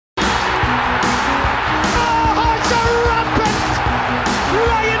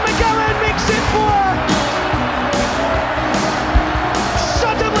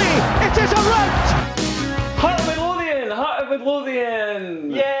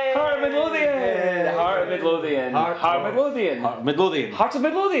Midlothian! Heart of Midlothian. Heart of Midlothian. Heart of Midlothian. Heart of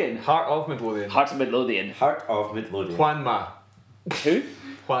Midlothian. Heart of Midlothian. Heart of Midlothian. Heart of Midlothian. Juanma. Who?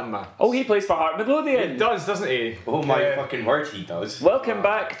 Juanma. Oh, he plays for Heart of Midlothian. He does, doesn't he? Oh my fucking word, he does. Welcome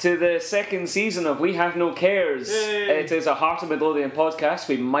back to the second season of We Have No Cares. Yay. It is a Heart of Midlothian podcast.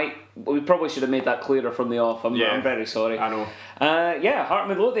 We probably should have made that clearer from the off. I'm very sorry. I know. Heart of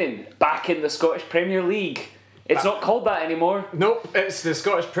Midlothian back in the Scottish Premier League. It's not called that anymore. Nope, it's the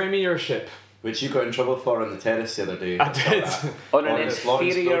Scottish Premiership. Which you got in trouble for on the terrace the other day. I did. On an Lawrence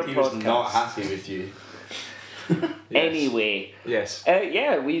inferior Doherty was podcast. not happy with you. Anyway, Yes.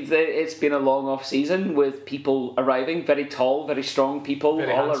 we've it's been a long off season with people arriving, very tall, very strong people,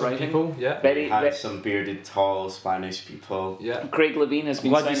 Very all handsome arriving. people, yeah. Very. Had some bearded, tall Spanish people. Yeah. Craig Levine has I'm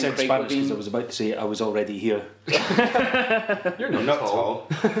been glad you signing said Craig Spanish because I Levine. was about to say I was already here. You're I'm not tall.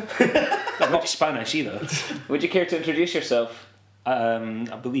 I'm not Spanish either. Would you care to introduce yourself?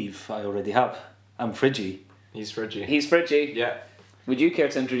 I believe I already have. I'm Friggy. He's Friggy. He's Fridgie. Yeah. Would you care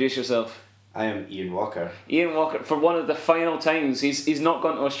to introduce yourself? I am Ian Walker. Ian Walker, for one of the final times, he's not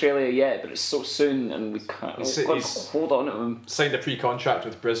gone to Australia yet, but it's so soon and we can't we've got to hold on to him. Signed a pre-contract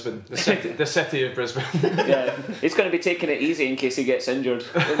with Brisbane, the city of Brisbane. Yeah, he's going to be taking it easy in case he gets injured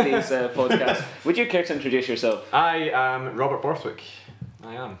in these podcasts. Would you care to introduce yourself? I am Robert Borthwick.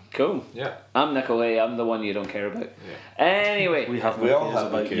 I am. Cool. Yeah. I'm Nicolay, I'm the one you don't care about. Yeah. Anyway, We have We no all cares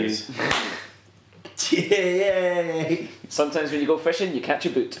have about you. cares. Yay! sometimes when you go fishing, you catch a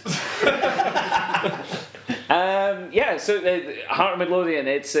boot. So Heart of Midlothian,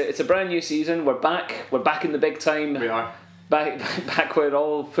 it's a brand new season. We're back in the big time. We are. Back where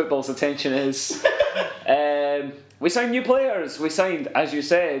all football's attention is. We signed new players. We signed, as you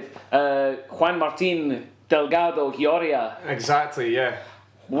said, Juan Martin Delgado Gioria. Exactly, yeah.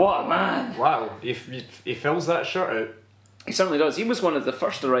 What a man! Wow, he fills that shirt out. He certainly does. He was one of the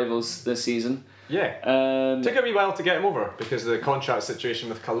first arrivals this season. Yeah. Took a wee while to get him over because of the contract situation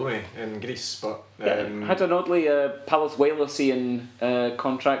with Kalumi in Greece, but had an oddly Palace Walesian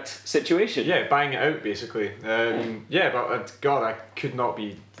contract situation. yeah, buying it out basically. But God, I could not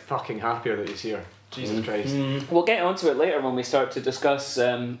be fucking happier that he's here. Jesus Christ. We'll get onto it later when we start to discuss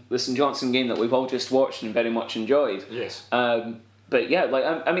the St Johnstone game that we've all just watched and very much enjoyed. Yes. But yeah,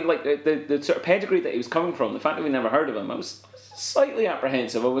 the sort of pedigree that he was coming from, the fact that we never heard of him, I was slightly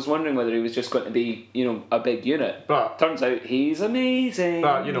apprehensive. I was wondering whether he was just going to be, a big unit. But Turns out he's amazing.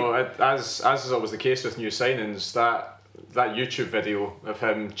 But as is always the case with new signings, that YouTube video of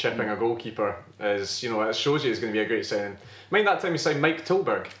him chipping a goalkeeper is, it shows you he's going to be a great signing. Mind that time he signed Mike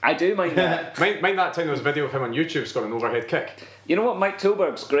Tilberg. I do mind that. mind that time there was a video of him on YouTube scoring an overhead kick. You know what Mike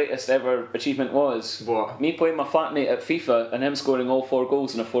Tilberg's greatest ever achievement was? What? Me playing my flatmate at FIFA and him scoring all 4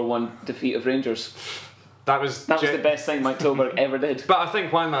 goals in a 4-1 defeat of Rangers. That was the best thing Mike Tilberg ever did. But I think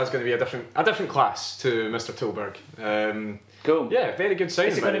Juanma is going to be a different class to Mr. Tilberg. Cool. Yeah, very good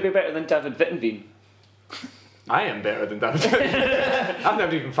signing. Is he going to be better than David Vittenveen? I am better than David. I've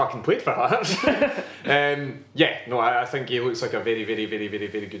never even fucking played for Hearts. I think he looks like a very, very, very, very,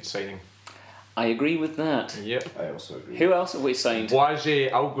 very good signing. I agree with that. Yep. I also agree. Who else have we signed?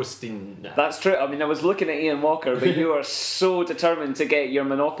 Boise Augustin. That's true. I mean, I was looking at Ian Walker, but you are so determined to get your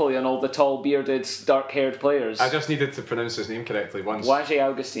monopoly on all the tall, bearded, dark-haired players. I just needed to pronounce his name correctly once. Wajé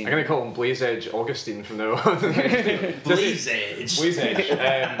Augustine. I'm going to call him Blaze Edge Augustine from now on. Blaze Edge. Blaze Edge.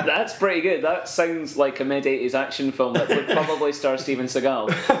 That's pretty good. That sounds like a mid-80s action film that would probably star Steven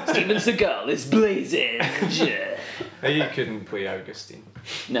Seagal. Steven Seagal is Blaze Edge. He couldn't play Augustine.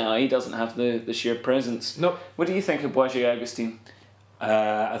 No, he doesn't have the sheer presence. Nope. What do you think of Wajé Augustine?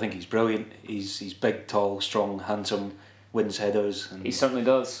 I think he's brilliant. He's big, tall, strong, handsome, wins headers. And He certainly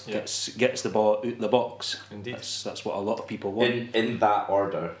does. gets the ball out the box. Indeed. That's what a lot of people want. In that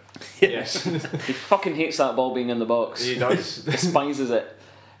order. Yes. He fucking hates that ball being in the box. He does. Despises it.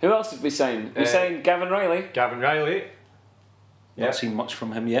 Who else did we sign? We signed Gavin Riley. Gavin Riley. Not seen much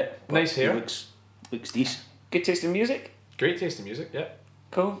from him yet. But Nice hair. He looks decent. Good taste in music. Great taste in music, yeah.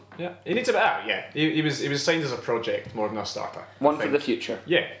 Cool. Yeah. He needs a bit He was signed as a project more than a starter. One for the future.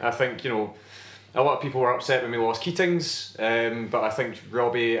 Yeah, I think, a lot of people were upset when we lost Keatings, but I think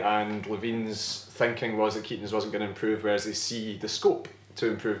Robbie and Levine's thinking was that Keatings wasn't going to improve, whereas they see the scope to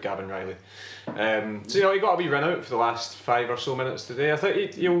improve Gavin Riley. He got a wee run out for the last 5 or so minutes today. I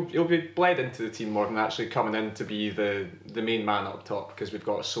think he'll be bled into the team more than actually coming in to be the main man up top, because we've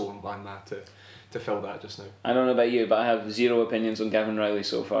got a soul and Wanma to fill that just now. I don't know about you, but I have zero opinions on Gavin Riley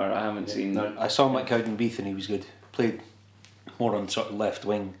so far. I haven't seen... No. I saw him at Cowdenbeath and he was good. Played more on sort of left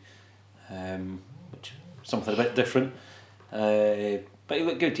wing, which something a bit different. But he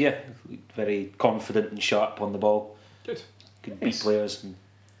looked good, yeah. Looked very confident and sharp on the ball. Good. Could beat players. And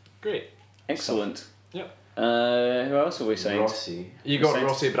Great. Excellent. Yep. Who else have we signed? Rossi. You got Signed-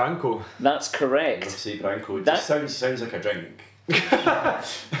 Rossi Branco. That's correct. Rossi Branco. It That- just sounds like a drink.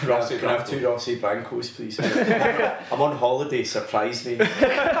 Rossi Can I have Branco. 2 Rossi Brancos, please? I'm on holiday, surprise me.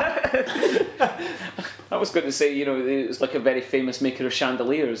 I was going to say, you know, it was like a very famous maker of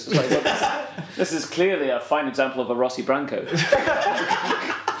chandeliers. It's like, well, this is clearly a fine example of a Rossi Branco.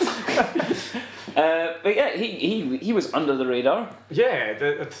 But yeah, he was under the radar. Yeah,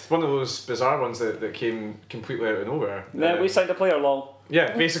 it's one of those bizarre ones that came completely out of nowhere. We signed a player, lol.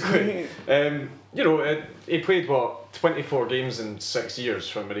 Yeah, basically. You know, he played, 24 games in 6 years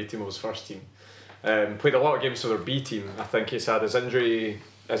for Maritimo's first team. Played a lot of games for their B team. I think he's had his injury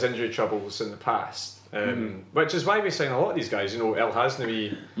troubles in the past. Which is why we sign a lot of these guys. You know, El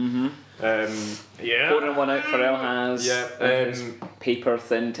Hasnaoui. Pouring one out for El Haz. Yeah, with his paper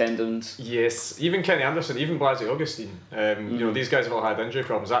thin tendons. Yes, even Kenny Anderson, even Blasi Augustine. You know, these guys have all had injury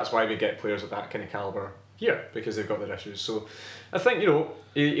problems. That's why we get players of that kind of calibre here, because they've got their issues. So I think, you know,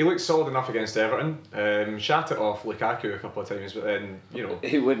 he looked solid enough against Everton. Shat it off Lukaku a couple of times, but then, you know.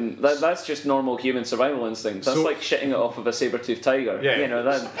 Who wouldn't? That's just normal human survival instinct. That's So- like shitting it off of a saber-toothed tiger. Yeah. You know,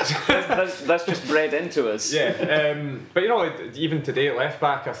 that's just bred into us. Yeah, but you know, even today at left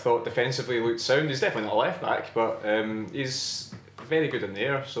back, I thought defensively he looked sound. He's definitely not a left back, but he's very good in the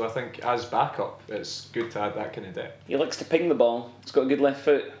air. So I think as backup, it's good to add that kind of depth. He likes to ping the ball. He's got a good left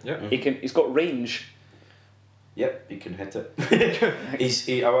foot. Yeah. He's got range. Yep, he can hit it.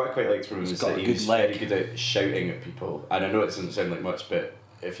 What I quite liked from him He's is got that a he good was leg. very good at shouting at people. And I know it doesn't sound like much, but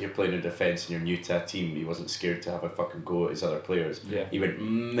if you're playing in defence and you're new to a team, he wasn't scared to have a fucking go at his other players. Yeah. He went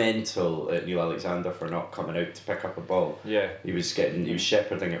mental at Neil Alexander for not coming out to pick up a ball. Yeah. He was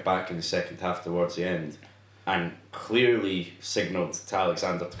shepherding it back in the second half towards the end, and clearly signalled to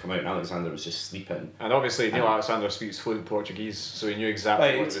Alexander to come out, and Alexander was just sleeping. And obviously Neil Alexander speaks fluent Portuguese, so he knew exactly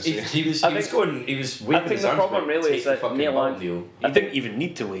what he was saying. He was I think waving the his arms problem like, really "Take is the that fucking Neil ball, Ang- Neil." He didn't even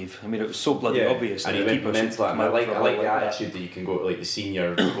need to wave. I mean, it was so bloody obvious. And that he the went keeper should mental. come And I out like for a the ball like that. attitude that you can go to like the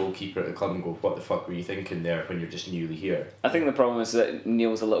senior goalkeeper at the club and go, "What the fuck were you thinking there when you're just newly here?" I think the problem is that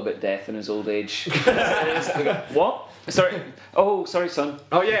Neil's a little bit deaf in his old age. What? Sorry. Oh, sorry, son.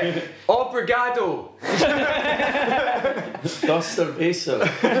 Oh yeah, obrigado. Dos cerveza.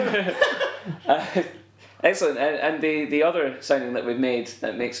 Excellent. And the other signing that we've made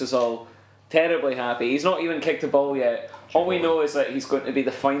that makes us all terribly happy. He's not even kicked a ball yet. All we know is that he's going to be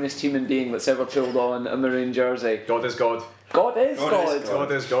the finest human being that's ever pulled on a maroon jersey. God is God. God is God God. is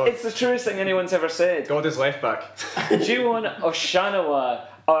God is God. It's the truest thing anyone's ever said. God is left back. Juwon Oshanawa,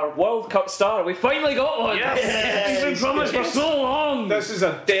 our World Cup star. We finally got one. Yes! He's been promised for so long. This is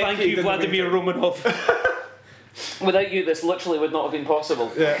a decade. Thank you, in the Vladimir making. Romanov. Without you, this literally would not have been possible.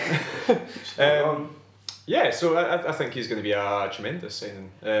 Yeah. Yeah, so I think he's going to be a tremendous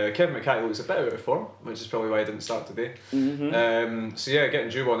signing. Kevin McCarthy looks a bit out of form, which is probably why I didn't start today. So yeah, getting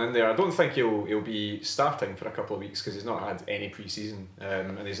Juwon in there. I don't think he'll be starting for a couple of weeks because he's not had any pre-season,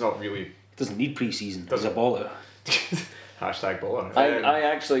 and he's not really Doesn't need pre-season. He's a Doesn't. baller. hashtag baller. I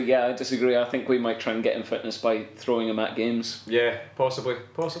actually, I disagree. I think we might try and get him fitness by throwing him at games. Yeah, possibly.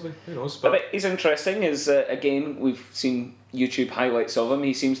 Who knows? But he's interesting. Is again, we've seen YouTube highlights of him.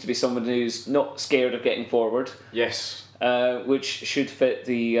 He seems to be someone who's not scared of getting forward, yes. which should fit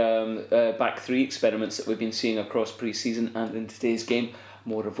the back three experiments that we've been seeing across pre-season and in today's game.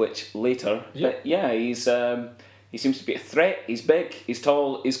 More of which later. Yeah. But yeah, he seems to be a threat. He's big. He's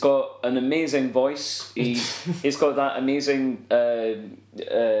tall. He's got an amazing voice. He's got that amazing.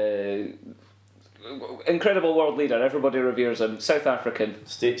 Incredible world leader. Everybody reveres him. South African.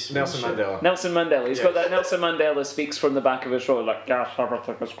 Nelson Mandela. Nelson Mandela. He's got Yes. that Nelson Mandela speaks from the back of his throat like, "Yes,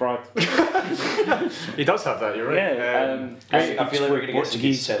 everything is great." He does have that. You're right. Yeah. I feel like we're going to get some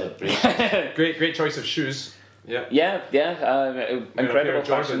good Portuguese. celebration. Great choice of shoes. Yeah. Yeah. Incredible of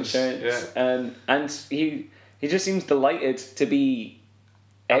fashion Jordans, shirts. And he just seems delighted to be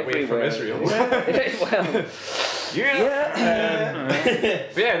Away from everywhere. Israel. Well, But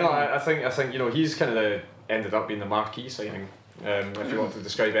yeah, no, I think you know he's kind of ended up being the marquee signing. If you want to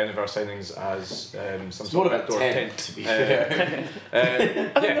describe any of our signings as some It's sort more of of a outdoor tent, to be fair.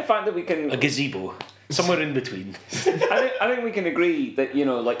 I think the fact that we can A gazebo. Somewhere in between. I think we can agree that, you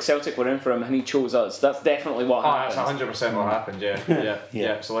know, like Celtic were in for him and he chose us. That's definitely what that's happened. 100% what happened.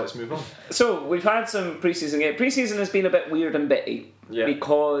 Yeah. So let's move on. So we've had some pre-season game. Pre-season has been a bit weird and bitty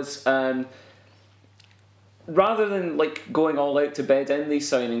because rather than like going all out to bed in these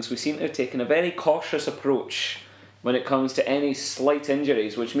signings, we seem to have taken a very cautious approach when it comes to any slight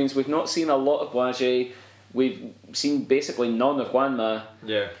injuries, which means we've not seen a lot of Guaje. We've seen basically none of Juanma.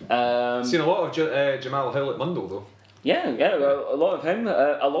 Yeah. Um, Seen a lot of Jamal Hill at Mundle though. Yeah, a lot of him,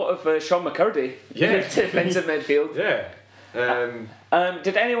 a lot of Sean McCurdy. Yeah. Defensive midfield. Yeah.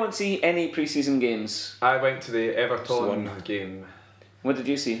 Did anyone see any pre-season games? I went to the Everton One. game. What did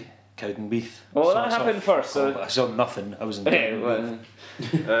you see? Cowdenbeath. Well, So that I saw happened first, so- I saw nothing. I was in Okay,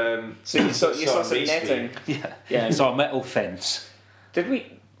 Cowdenbeath. well, so you saw some Masonry. netting. Yeah. Yeah. I saw a metal fence. Did we?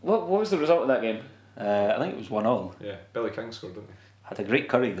 What was the result of that game? I think it was 1-1. Yeah, Billy King scored, didn't Had a great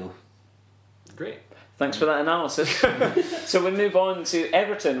curry though. he? Great. Thanks for that analysis. So we move on to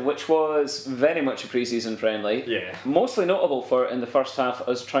Everton, which was very much a pre-season friendly. Yeah. Mostly notable for in the first half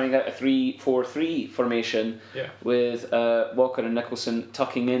us trying out a 3-4-3 formation Yeah. with Walker and Nicholson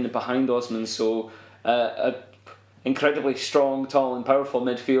tucking in behind Osman. So a incredibly strong, tall and powerful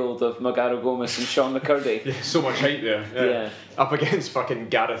midfield of Magaro Gomez and Sean McCurdy. Yeah, so much height there. Yeah. Up against fucking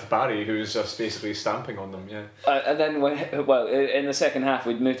Gareth Barry, who's just basically stamping on them. Yeah. And then, in the second half,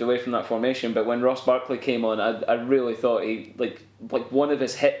 we'd moved away from that formation. But when Ross Barkley came on, I really thought he like one of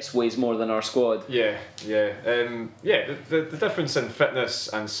his hips weighs more than our squad. Yeah. The difference in fitness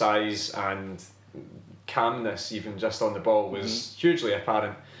and size and calmness, even just on the ball, was hugely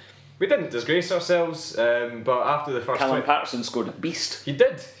apparent. We didn't disgrace ourselves, but after the first Callum Patterson scored a beast. He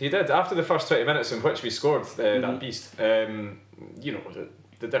did. After the first 20 minutes in which we scored that beast, the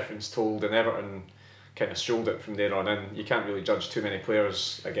difference told, and Everton kind of strolled it from there on in. You can't really judge too many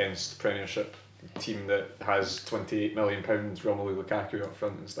players against Premiership team that has £28 million Romelu Lukaku up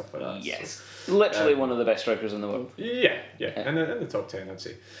front and stuff like that. Yes, literally one of the best strikers in the world. Yeah. In the top 10, I'd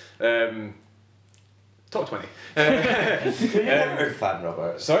say. Top 20. You're an Everton fan,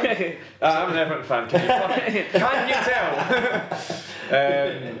 Robert. Sorry? I'm an Everton fan. Can you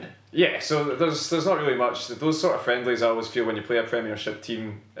tell? So there's not really much. Those sort of friendlies I always feel when you play a Premiership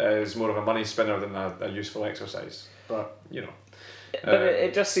team is more of a money spinner than a useful exercise. But, But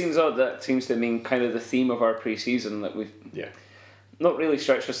it just seems odd. That seems to mean kind of the theme of our pre-season, that we've not really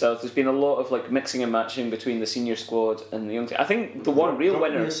stretched ourselves. There's been a lot of like mixing and matching between the senior squad and the young team. I think the one real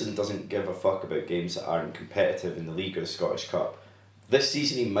Robert winner. Nielsen doesn't give a fuck about games that aren't competitive in the league or the Scottish Cup. This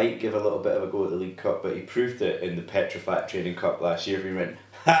season he might give a little bit of a go at the League Cup, but he proved it in the Petrofac Training Cup last year. We went,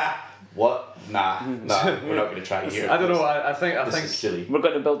 ha! What? Nah, we're not going to try here. I don't know. I think This is silly. We're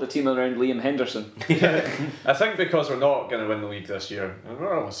going to build a team around Liam Henderson. I think because we're not going to win the league this year, and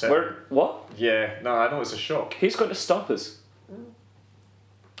we're almost set. What? Yeah, no, I know it's a shock. Who's going to stop us?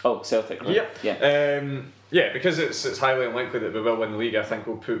 Oh, Celtic, right? Yeah. Because it's highly unlikely that we will win the league. I think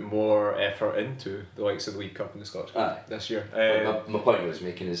we'll put more effort into the likes of the League Cup and the Scottish Cup this year. My point I was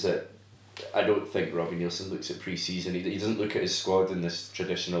making is that I don't think Robbie Nielsen looks at pre-season. He doesn't look at his squad in this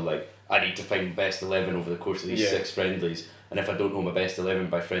traditional I need to find best 11 over the course of these 6 friendlies, and if I don't know my best 11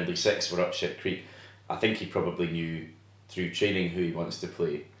 by friendly 6, we're up shit creek. I think he probably knew through training who he wants to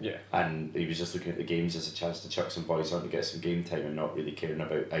play, and he was just looking at the games as a chance to chuck some boys on to get some game time and not really caring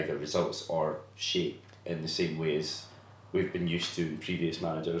about either results or shape in the same way as we've been used to in previous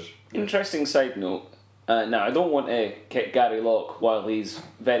managers. Interesting side note. Now, I don't want to kick Gary Locke while he's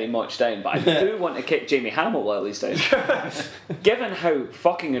very much down, but I do want to kick Jamie Hamill while he's down. Given how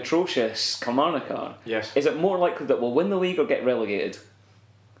fucking atrocious Kilmarnock are, is it more likely that we'll win the league or get relegated?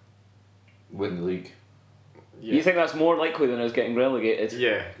 Win the league. Yeah. You think that's more likely than us getting relegated?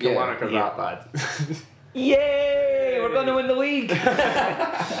 Yeah, Kilmarnock are that bad. Yay! We're going to win the league!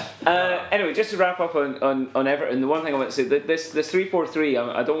 Anyway, just to wrap up on Everton, the one thing I want to say, that this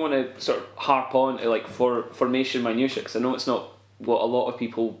 3-4-3, I don't want to sort of harp on to formation minutiae, because I know it's not what a lot of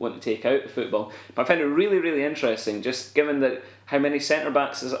people want to take out of football, but I find it really, really interesting, just given that how many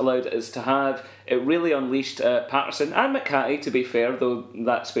centre-backs is allowed us to have. It really unleashed Patterson and McCarthy, to be fair, though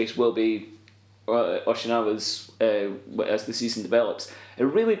that space will be Oshinawa's as the season develops. It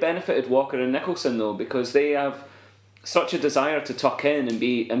really benefited Walker and Nicholson though, because they have such a desire to tuck in and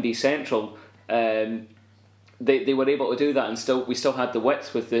be central. They were able to do that, and we still had the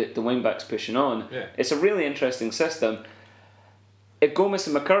width with the wing backs pushing on. It's a really interesting system. If Gomez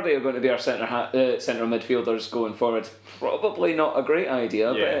and McCurdy are going to be our centre midfielders going forward, probably not a great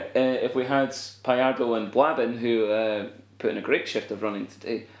idea. But if we had Payardo and Blabin, who put in a great shift of running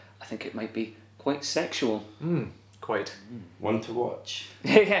today, I think it might be quite sexual. Quite. One to watch.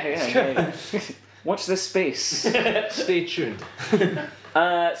 Yeah. Watch this space. Stay tuned.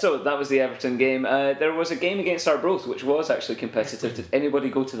 So that was the Everton game. There was a game against Arbroath, which was actually competitive. Did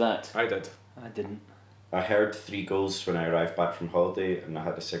anybody go to that? I did. I didn't. I heard 3 goals when I arrived back from holiday, and I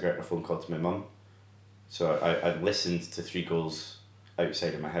had a cigarette and a phone call to my mum. So I listened to 3 goals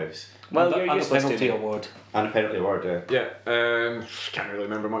outside of my house. Well, and you're a useless penalty to award. And a penalty award, Yeah, can't really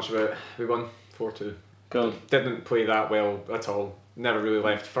remember much about it. We won 4-2. Cool. Didn't play that well at all. Never really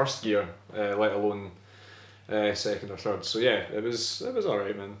left first gear, let alone second or third. So yeah, it was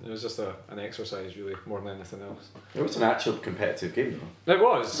alright, man. It was just an exercise really more than anything else. It was an actual competitive game though. It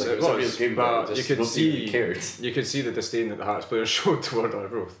was, Like, it it was a real was, game, but but you just could nobody see cared. you could see the disdain that the Hearts players showed toward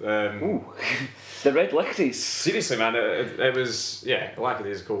Arbroath. Ooh, the Red Lichties. Seriously, man, it was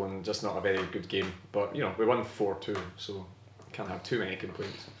lackadaisical and just not a very good game. But you know, we won 4-2, so can't have too many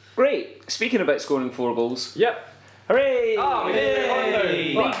complaints. Great. Speaking about scoring 4 goals. Yep. Hooray! Ah, we did it on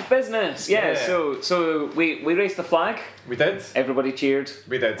now. League business. Yeah. Yeah. So we raised the flag. We did. Everybody cheered.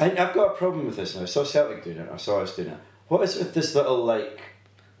 We did. I've got a problem with this now. I saw Celtic doing it. I saw us doing it. What is with this little like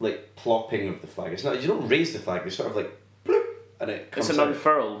plopping of the flag? It's not. You don't raise the flag. You sort of like bloop, and it comes It's an out.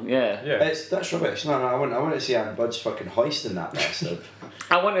 unfurl. Yeah. Yeah. That's rubbish. No, I want to see Anne Budge fucking hoisting that bastard.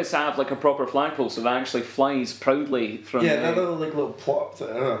 I want us to have like a proper flagpole so that actually flies proudly from. Yeah, that little plop.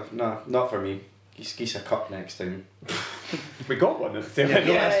 No, not for me. Geese a cup next time. We got one at the end.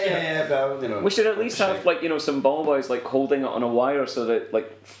 Yeah, but you know. We should at least have like some ball boys like holding it on a wire so that it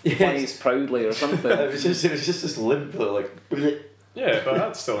like flies proudly or something. it was just this limp little like. Yeah, but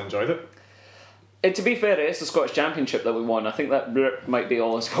I still enjoyed it. To be fair, it's the Scottish Championship that we won. I think that blurb might be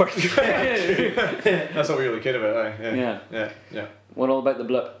all it's worth. That's what we really cared about, eh? Yeah. We're all about the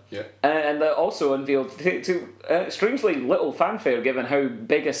blip. Yeah. And that also unveiled to strangely little fanfare given how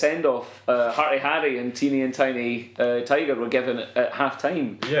big a send-off Hearty Harry and Teeny and Tiny Tiger were given at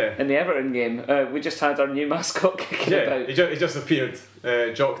half-time Yeah. in the Everton game. We just had our new mascot kicking Yeah, about. he just appeared.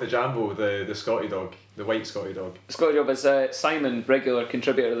 Jock the Jambo, the Scotty dog, the white Scotty dog. Scotty Job is Simon, regular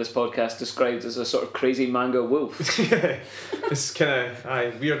contributor to this podcast, described as a sort of crazy mango wolf. Yeah, it's kind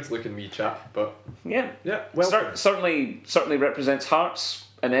of weird looking wee chap, but Yeah. well, Certainly represents Hearts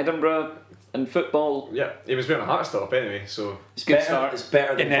and Edinburgh and football. yeah, he was wearing a heart stop anyway, so It's Good better. start. It's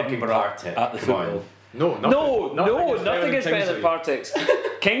better than In fucking Edinburgh Partick. at the Come on. football. no, Nothing is better than Partick's.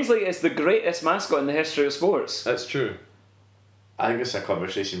 Kingsley is the greatest mascot in the history of sports. That's true. I think it's a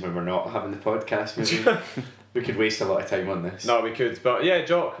conversation when we're not having the podcast. Maybe we could waste a lot of time on this. No, we could, but yeah,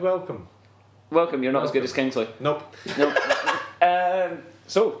 Jock, welcome. Welcome, you're not as good as Kingsley. Nope. No.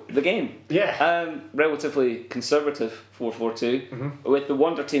 So, the game. Yeah. Relatively conservative 4-4-2 with the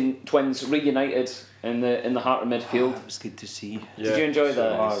Wonder Twins reunited in the heart of midfield. It was good to see. Yeah. Did you enjoy So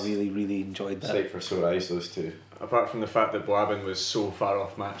that? Oh, I really enjoyed that. Sight for sore eyes, those two. Apart from the fact that Blabin was so far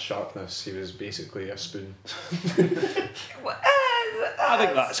off match sharpness, he was basically a spoon. I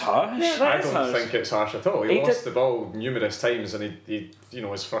think that's harsh. Yeah, I that is don't harsh. think it's harsh at all. He He lost did- the ball numerous times, and he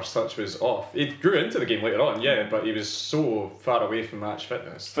his first touch was off. He grew into the game later on, yeah, but he was so far away from match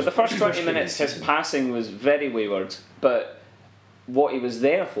fitness. For the first 20 First minutes, game of his the season. passing was very wayward, but what he was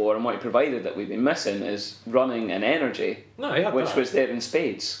there for and what he provided that we've been missing is running and energy, No, he had which that. was there in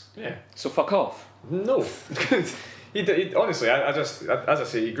spades. Yeah. So fuck off. No. he honestly, I just, as I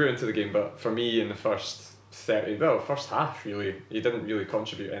say, he grew into the game, but for me in the first half really, he didn't really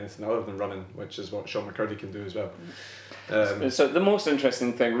contribute anything other than running, which is what Sean McCurdy can do as well. So the most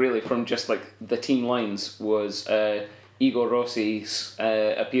interesting thing really from just like the team lines was Igor Rossi's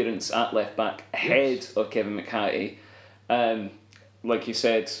appearance at left back ahead of Kevin McHattie. Like you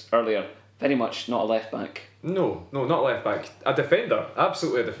said earlier, very much not a left back. No, not left back. A defender,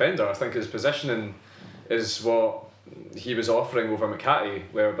 absolutely a defender. I think his positioning is what he was offering over McHattie,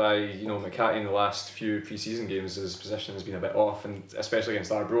 whereby McHattie in the last few pre-season games his position has been a bit off, and especially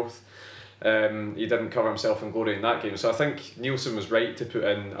against Arbroath, he didn't cover himself in glory in that game. So I think Nielsen was right to put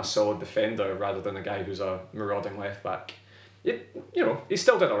in a solid defender rather than a guy who's a marauding left back. He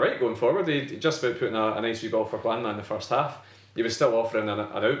still did alright going forward. He just about put in a nice wee ball for Planman in the first half. He was still offering an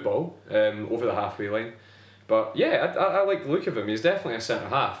out ball over the halfway line. But yeah, I like the look of him. He's definitely a centre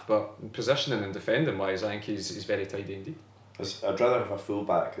half, but positioning and defending wise, I think he's very tidy indeed. I'd rather have a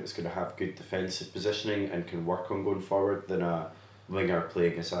fullback that's going to have good defensive positioning and can work on going forward than a winger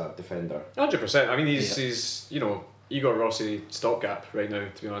playing as a defender. 100%. I mean, he's Igor Rossi stopgap right now,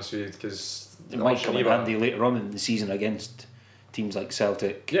 to be honest with you, because It might come in handy later on in the season against teams like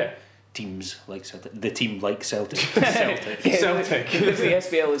Celtic. Yeah. Teams like Celtic. The team like Celtic. Celtic. Yeah, Celtic. Because the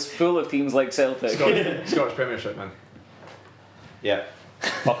SPL is full of teams like Celtic. Scottish Premiership, man. Yeah.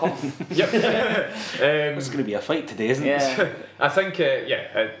 Fuck off. Yep. It's going to be a fight today, isn't it? Yeah. I think,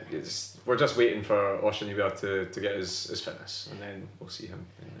 we're just waiting for Oceanibia to get his fitness, and then we'll see him.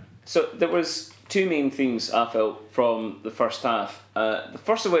 So there was two main themes I felt from the first half. The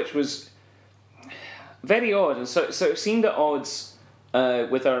first of which was very odd, and so it seemed at odds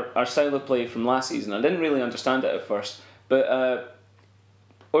with our style of play from last season. I didn't really understand it at first, but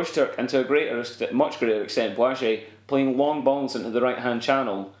Öztürk and to a much greater extent Boage playing long balls into the right hand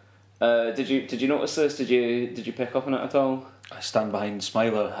channel. Did you notice this? Did you pick up on it at all? I stand behind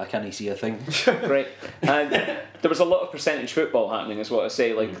Smiler. I can't see a thing. Great. And there was a lot of percentage football happening, is what I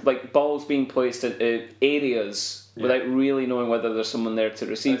say. Like balls being placed into areas without really knowing whether there's someone there to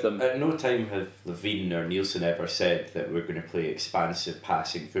receive them. At no time have Levine or Nielsen ever said that we're going to play expansive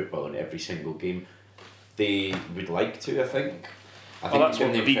passing football in every single game. They would like to, I think. Well, that's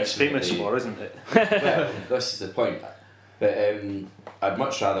what Levine's famous for, isn't it? Well, this is the point. But I'd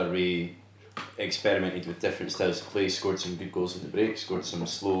much rather we experimented with different styles of play, scored some good goals in the break, scored some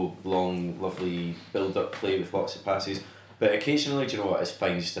slow, long, lovely build-up play with lots of passes. But occasionally, do you know what, it's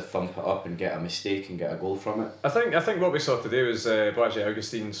fine just to thump it up and get a mistake and get a goal from it. I think what we saw today was Balaji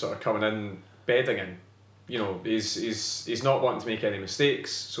Augustine sort of coming in, bedding in. You know, he's not wanting to make any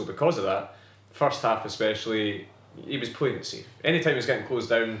mistakes, so because of that, first half especially, he was playing it safe. Anytime he was getting closed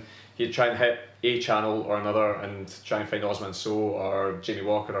down, he'd try and hit a channel or another and try and find Osman Sow or Jamie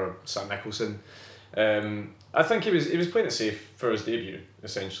Walker or Sam Nicholson. I think he was playing it safe for his debut,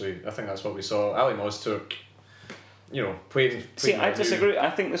 essentially. I think that's what we saw. Ali Moz took, you know, playing. See, I disagree.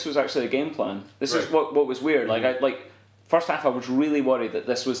 I think this was actually a game plan. This is what was weird. Mm-hmm. First half, I was really worried that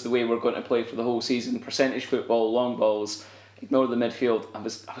this was the way we're going to play for the whole season. Percentage football, long balls, ignore the midfield. I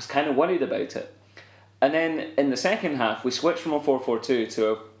was kind of worried about it. And then in the second half, we switched from a 4-4-2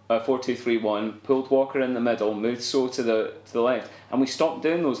 to a 4-2-3-1, pulled Walker in the middle, moved So to the left, and we stopped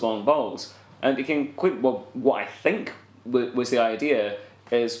doing those long balls. And it became quite, well, what I think was the idea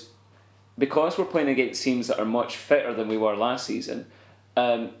is, because we're playing against teams that are much fitter than we were last season,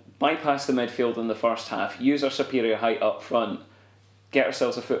 bypass the midfield in the first half, use our superior height up front, get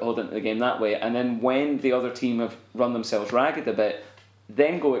ourselves a foothold into the game that way, and then when the other team have run themselves ragged a bit,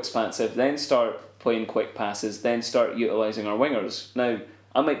 then go expansive, then start playing quick passes, then start utilising our wingers. Now,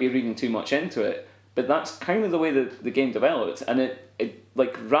 I might be reading too much into it, but that's kind of the way the game developed, and it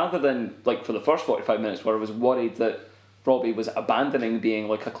like, rather than like for the first 45 minutes where I was worried that Robbie was abandoning being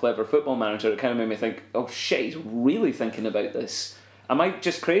like a clever football manager, it kind of made me think, oh shit, he's really thinking about this. Am I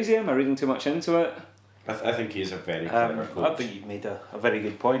just crazy? Am I reading too much into it? I think he's a very clever coach. I think you made a very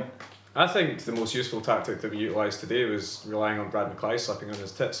good point. I think the most useful tactic that we utilised today was relying on Brad Mackay slapping on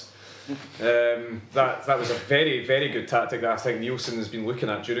his tits. That was a very, very good tactic that I think Nielsen has been looking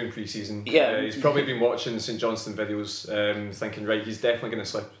at during pre-season. Yeah. He's probably been watching St Johnstone videos, thinking, right, he's definitely going to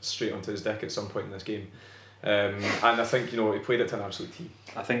slip straight onto his dick at some point in this game. And I think, you know, he played it to an absolute T.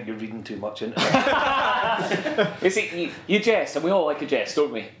 I think you're reading too much into it. You see, you jest, and we all like a jest,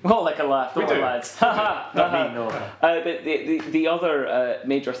 don't we? We all like a laugh, don't we, lads? Not me, no. But the other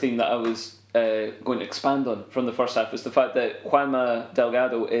major theme that I was going to expand on from the first half was the fact that Juanma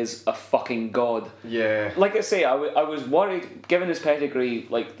Delgado is a fucking god. Yeah. Like I say, I was worried, given his pedigree,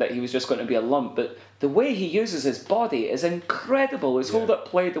 like that he was just going to be a lump, but the way he uses his body is incredible. His hold-up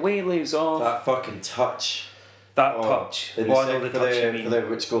play, the way he leaves off. That fucking touch. That touch. In One the of the for touch the, you mean. for the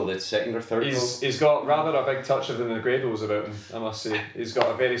which goal? The second or third goal? He's got rather a big touch of the Negredos about him, I must say. He's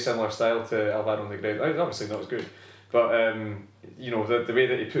got a very similar style to Alvaro Negredo. Obviously that was good, but you know, the way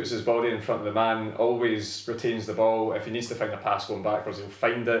that he puts his body in front of the man, always retains the ball. If he needs to find a pass going backwards, he'll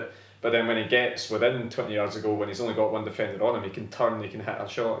find it. But then when he gets within 20 yards of goal, when he's only got one defender on him, he can turn, he can hit a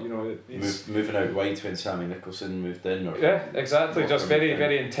shot. You know, moving out wide when Sammy Nicholson moved in. Or yeah, exactly. Just very,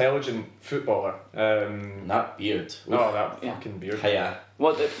 very intelligent footballer. And that beard. Oh, that fucking beard. Hiya.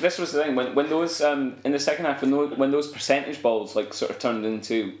 Well, this was the thing when those in the second half when those percentage balls like sort of turned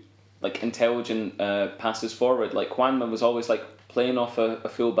into like intelligent passes forward. Like Juanma was always like playing off a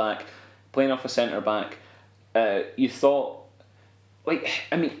full back, playing off a centre back. You thought, like,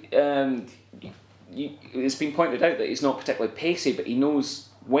 I mean, it's been pointed out that he's not particularly pacey, but he knows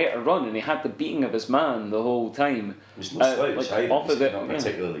where to run, and he had the beating of his man the whole time. He's no slouch like, either. He's not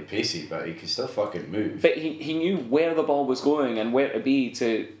particularly pacey, but he can still fucking move. But he knew where the ball was going and where to be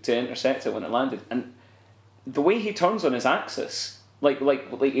to intercept it when it landed, and the way he turns on his axis. Like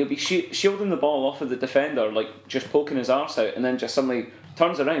he'll be shielding the ball off of the defender, like just poking his arse out, and then just suddenly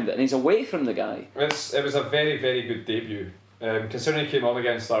turns around and he's away from the guy. It was a very, very good debut, considering he came on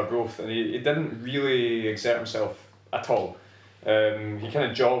against Arbroath and he didn't really exert himself at all. He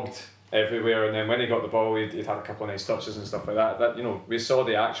kind of jogged everywhere, and then when he got the ball, he'd had a couple of nice touches and stuff like that. That, you know, we saw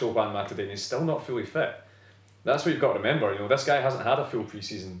the actual Juanma today, and he's still not fully fit. That's what you've got to remember. You know, this guy hasn't had a full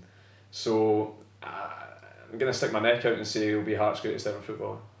pre-season, so. I'm going to stick my neck out and say he'll be Hearts' greatest ever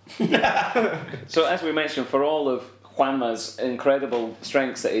footballer. So as we mentioned, for all of Juanma's incredible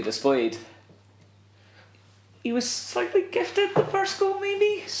strengths that he displayed, he was slightly gifted the first goal,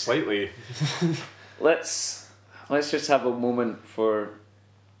 maybe? Slightly. Let's just have a moment for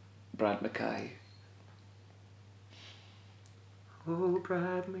Brad Mackay. Oh,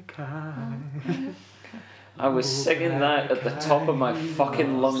 Brad Mackay. I was singing that at the top of my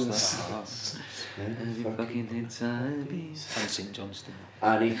fucking lungs. Fucking And St Johnston.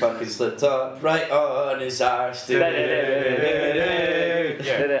 And he fucking slipped up right on his arse. My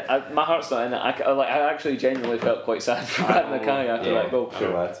heart's not in it. I actually genuinely felt quite sad for Brad Mackay after that goal.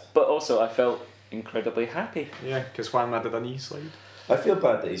 Sure, lad. But also I felt incredibly happy. Yeah, because Juanma did a knee slide. I feel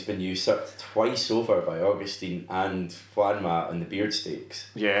bad that he's been usurped twice over by Augustine and Juanma in the beard stakes.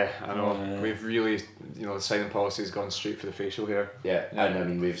 Yeah, I know. We've really, the signing policy has gone straight for the facial hair. Yeah, and I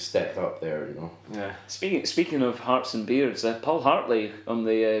mean, we've stepped up there, Yeah. Speaking of hearts and beards, Paul Hartley on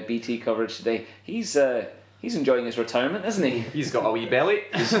the BT coverage today, he's enjoying his retirement, isn't he? He's got a wee belly.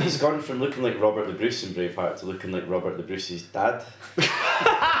 He's gone from looking like Robert the Bruce in Braveheart to looking like Robert the Bruce's dad.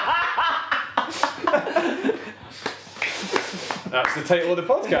 That's the title of the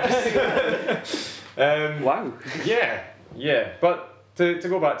podcast. Wow. Yeah. But to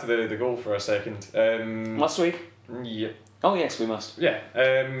go back to the goal for a second. Must we? Yeah. Oh yes, we must. Yeah.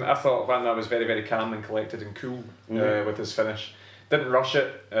 I thought Juanma was very, very calm and collected and cool with his finish. Didn't rush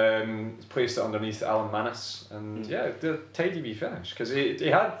it. Placed it underneath Alan Manis, and did a tidy wee finish because he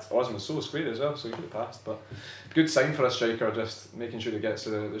had Osman so square as well, so he could have passed. But good sign for a striker, just making sure he gets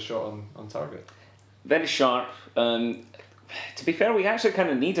the shot on target. Very sharp. To be fair, we actually kind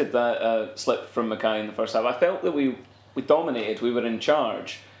of needed that slip from Mackay in the first half. I felt that we dominated, we were in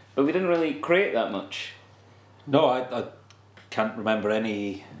charge, but we didn't really create that much. No, I can't remember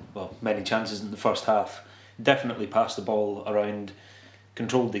many chances in the first half. Definitely passed the ball around,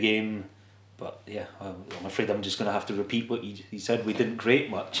 controlled the game, but yeah, I'm afraid I'm just going to have to repeat what he said. We didn't create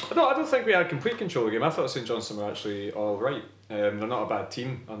much. No, I don't think we had complete control of the game. I thought St Johnstone were actually all right. They're not a bad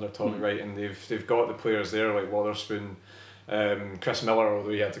team under Tommy Wright, and they've got the players there like Wotherspoon, Chris Miller,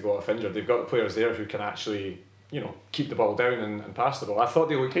 although he had to go off injured. They've got the players there who can actually keep the ball down and pass the ball. I thought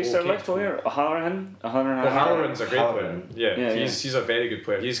they looked Who's their left winger? O'Halloran? O'Halloran's a great O'Halloran. player. Yeah, Yeah, he's a very good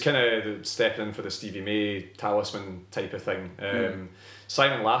player. He's kind of stepping in for the Stevie May talisman type of thing.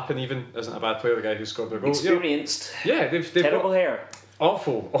 Simon Lappin even isn't a bad player, the guy who scored their goal. Experienced. Yeah, they've Terrible got hair.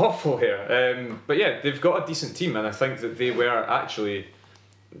 awful hair. But yeah, they've got a decent team, and I think that they were actually,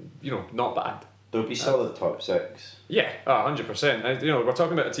 not bad. They'll be solid top six. Yeah, 100%. We're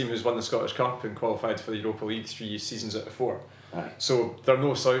talking about a team who's won the Scottish Cup and qualified for the Europa League 3 seasons out of 4. Aye. So they're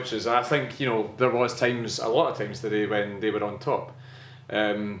no slouches. And I think there was a lot of times today when they were on top,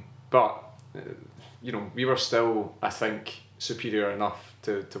 but we were still, I think, superior enough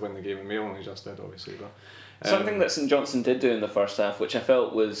to win the game, and we only just did, obviously. But Something that St Johnstone did do in the first half, which I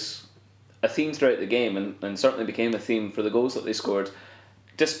felt was a theme throughout the game, and certainly became a theme for the goals that they scored.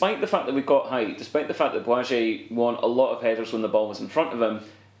 Despite the fact that we got height, despite the fact that Boisget won a lot of headers when the ball was in front of him,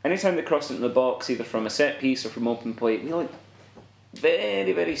 anytime they crossed into the box, either from a set piece or from open play, we looked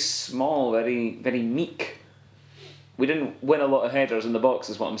very, very small, very, very meek. We didn't win a lot of headers in the box,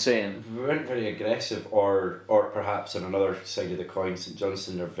 is what I'm saying. We weren't very aggressive, or perhaps on another side of the coin, St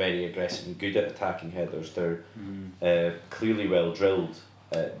Johnstone are very aggressive and good at attacking headers. They're clearly well drilled.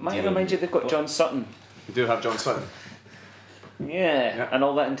 Might I remind you, they've got John Sutton. we do have John Sutton. Yeah, and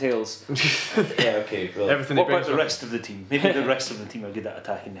all that entails. Yeah, okay. Well, Everything What he about brings the with rest of the team? Maybe the rest of the team are good at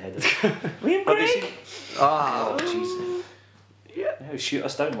attacking headers. Liam Have they Craig! seen? Oh, jeez. Yeah, shoot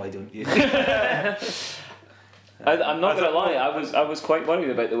us down, why don't you? I'm not going to lie, I was quite worried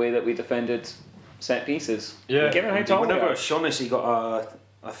about the way that we defended set pieces. Yeah. Given how tall we Whenever are. Shaughnessy got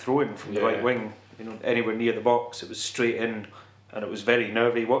a throw in from the Yeah. right wing, anywhere near the box, it was straight in, and it was very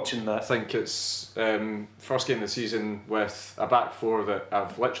nervy watching I that. think it's first game of the season with a back four that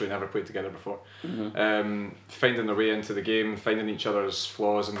I've literally never played together before. Finding their way into the game, finding each other's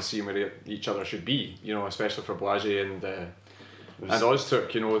flaws and seeing where each other should be, especially for Boisget and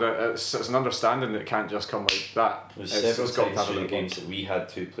Ozturk, that it's an understanding that it can't just come like that. There's It's several got to times have a through the bit of games that we had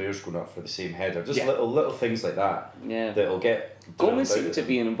two players going up for the same header. Just Yeah. little things like that Yeah. that'll get. Gomez drilled seemed out to of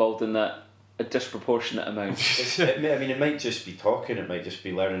be involved in that a disproportionate amount. it might just be talking. It might just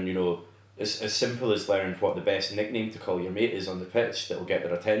be learning. As simple as learning what the best nickname to call your mate is on the pitch that'll get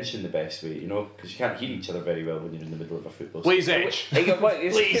their attention the best way. Because you can't hear each other very well when you're in the middle of a football. Blaze Edge. Please,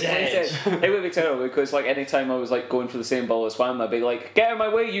 it would be terrible because any time I was going for the same ball as Juan, I'd be like, "Get out of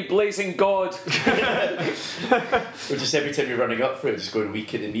my way, you blazing god!" Or just every time you're running up for it, just going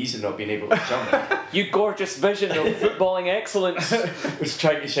weak at the knees and not being able to jump. You gorgeous vision of footballing excellence. Just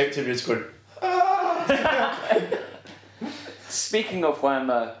trying to shout to me, just going. Speaking of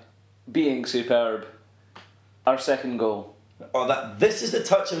Juanma being superb, our second goal. Oh, this is the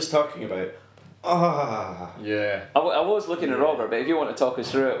touch I was talking about. Yeah. I was looking at Robert, but if you want to talk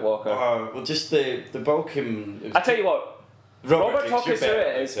us through it, Walker. Well, just the ball came. I tell you what, Robert, talk you're us through better,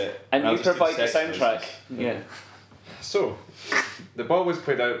 it, that's it. and I'll you just do provide the sex soundtrack. noises. Yeah. So, the ball was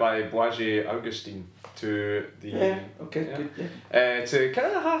played out by Blaise Augustin to the Yeah, okay, Yeah. good. Yeah. to kind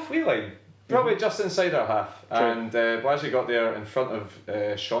of the halfway line, probably just inside our half, True. and Blaise got there in front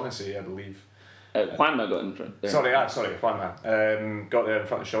of Shaughnessy, I believe. Juanma got in front there. Sorry, Juanma. Got there in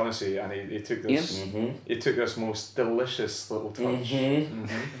front of Shaughnessy, and he took this. Mm-hmm. He took this most delicious little touch Mm-hmm.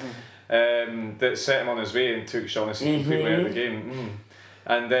 that set him on his way and took Shaughnessy completely out of the game.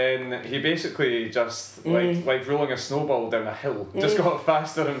 And then he basically just like rolling a snowball down a hill, just got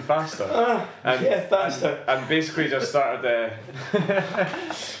faster and faster, and faster. and basically just started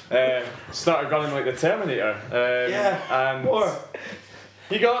started running like the Terminator. And Or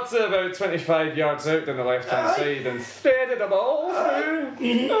he got to about 25 yards out down the left hand side and threaded the ball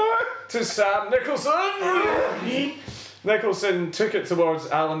through to Sam Nicholson. Nicholson took it towards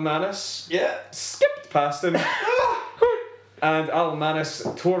Alan Manus, skipped past him, and Alan Manus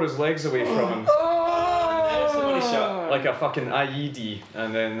tore his legs away from him like a fucking IED.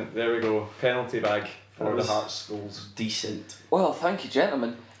 And then there we go, penalty bag for the Hearts goals. decent. Well, thank you,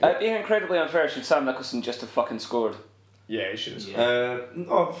 gentlemen. Being incredibly unfair, should Sam Nicholson just have fucking scored? Yeah, he should have scored.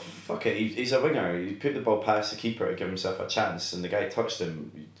 Oh fuck it, he's a winger. He put the ball past the keeper to give himself a chance, and the guy touched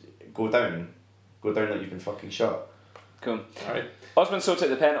him. Go down like you've been fucking shot. Cool. Alright. Osman so took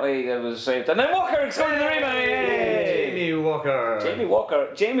the penalty, it was saved, and then Walker scored in the rebound. Yay!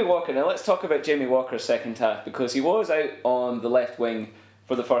 Jamie Walker. Now let's talk about Jamie Walker's second half, because he was out on the left wing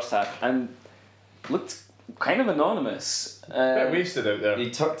for the first half and looked kind of anonymous. Bit wasted out there. He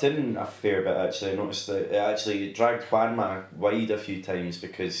tucked in a fair bit actually. I noticed that it dragged Juanma wide a few times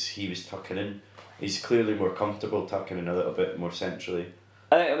because he was tucking in. He's clearly more comfortable tucking in a little bit more centrally.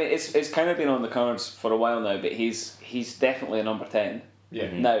 I mean, it's kind of been on the cards for a while now, but he's definitely a number 10 Yeah.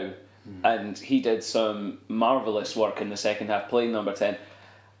 now, and he did some marvellous work in the second half playing number 10.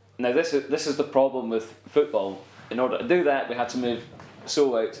 Now this is the problem with football. In order to do that, we had to move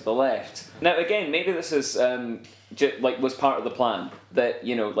So out to the left. Now again, maybe this is was part of the plan that,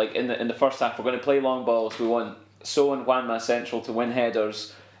 you know, like in the first half we're going to play long balls. We want So and Juanma central to win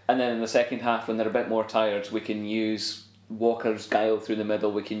headers, and then in the second half when they're a bit more tired, we can use Walker's guile through the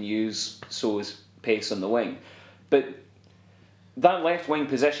middle. We can use So's pace on the wing, but that left wing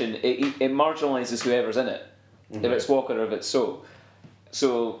position it marginalises whoever's in it. If it's Walker or if it's So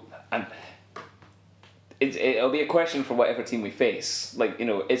it'll be a question for whatever team we face. Like, you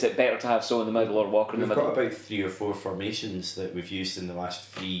know, is it better to have So in the middle or Walker in the We've middle? got about 3 or 4 formations that we've used in the last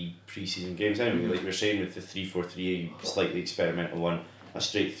 3 pre-season games anyway. Like we're saying with the 3-4-3, slightly experimental one, a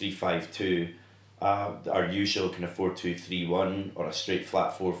straight 3-5-2, our usual kind of 4-2-3-1, or a straight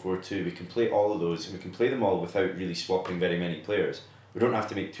flat 4-4-2. We can play all of those, and we can play them all without really swapping very many players. We don't have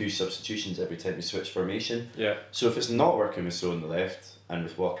to make 2 substitutions every time we switch formation. Yeah. So if it's not working with So on the left and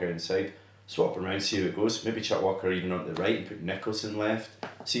with Walker inside, swap them around, see how it goes. Maybe chuck Walker even on the right and put Nicholson left.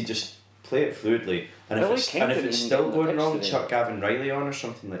 See, just play it fluidly. And if Billy it's Kent didn't still even get on the going pitch wrong, today. chuck Gavin Riley on or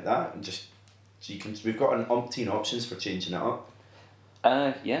something like that, and just so you can. We've got an umpteen options for changing it up.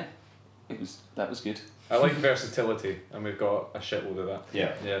 Yeah, that was good. I like versatility, and we've got a shitload of that.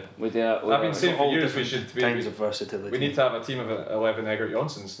 Yeah. Yeah. With I've been saying for all years different we kinds of versatility. we need to have a team of 11 Egbert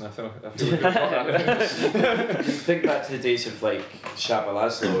Jonssons, and I feel we've got that. Think back to the days of like Shabba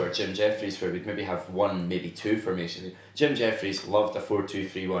Laszlo or Jim Jeffries, where we'd maybe have 1, maybe 2 formation. Jim Jeffries loved a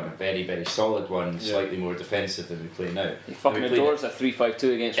 4-2-3-1, a very, very solid one, slightly more defensive than we play now. He fucking And we adores a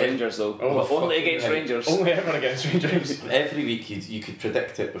 3-5-2 against Rangers though. Oh, But only fucking against right. Rangers. Only ever against Rangers. Every week you could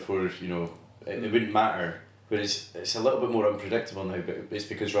predict it before, you know, it wouldn't matter. Whereas it's a little bit more unpredictable now, but it's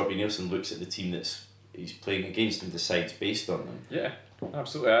because Robbie Nielsen looks at the team he's playing against and decides based on them. Yeah,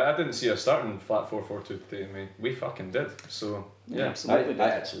 absolutely. I didn't see us starting flat 4-4-2 today. I mean, we fucking did. So yeah. Absolutely. I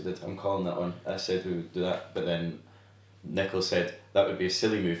actually did. I'm calling that one. I said we would do that, but then Nicholl said that would be a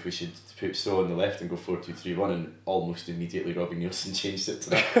silly move. We should put So on the left and go 4-2-3-1, and almost immediately Robbie Nielsen changed it to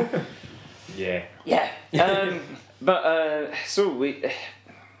that. Yeah. Yeah. But so we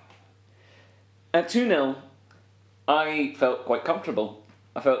at 2-0, I felt quite comfortable.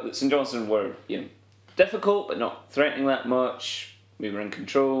 I felt that St Johnstone were, you know, difficult but not threatening that much. We were in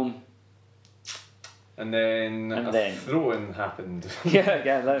control. And then a throw-in happened.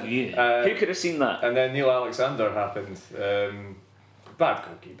 That, Yeah. who could have seen that? And then Neil Alexander happened. Bad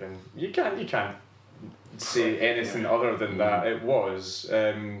goalkeeping. You can't say anything other than that. It was.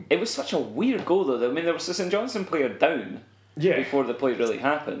 It was such a weird goal though. I mean, there was a St Johnstone player down Yeah. before the play really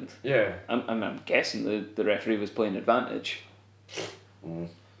happened. Yeah. I'm guessing the referee was playing advantage.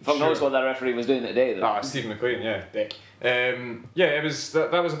 Fuck Sure. knows what that referee was doing today though. Steve McLean, yeah, dick. Yeah, it was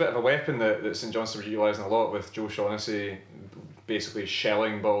that was a bit of a weapon that St Johnstone were utilising a lot with Joe Shaughnessy basically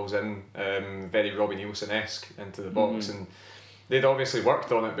shelling balls in, very Robbie Nielsen-esque into the box, and they'd obviously worked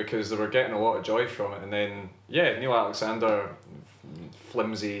on it because they were getting a lot of joy from it. And then Neil Alexander,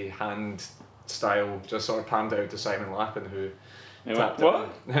 flimsy hand style, just sort of panned it out to Simon Lappin, who tapped what?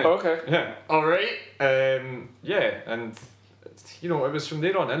 it. Okay. Yeah. All right. And it was from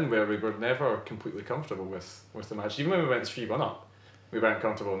there on in where we were never completely comfortable with the match. Even when we went 3-1 up, we weren't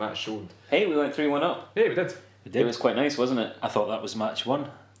comfortable, and that showed. Hey, we went 3-1 up. Yeah, we did. It was quite nice, wasn't it? I thought that was match 1.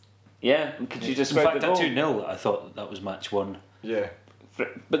 Yeah. Could you In describe fact, the goal? at 2-0, I thought that was match 1. Yeah.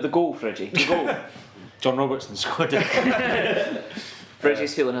 But the goal, Fridgie. The goal. John Robertson scored it.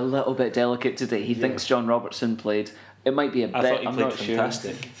 Fridgie's feeling a little bit delicate today. He thinks John Robertson played. It might be a I bit. thought he I'm played not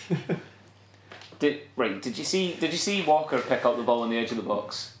fantastic. sure. Did you see Walker pick up the ball on the edge of the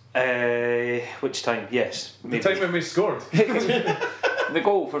box? Which time? Yes. The Maybe. time when we scored. The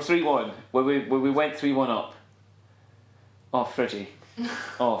goal for 3-1, where we went 3-1 up. Oh, Fridgie.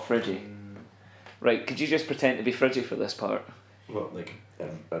 Oh, Fridgie. Right, could you just pretend to be Fridgie for this part? What, like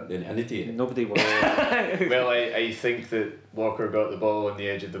an idiot? Nobody was. Well, I think that Walker got the ball on the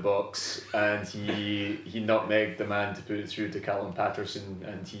edge of the box, and he nutmegged the man to put it through to Callum Patterson,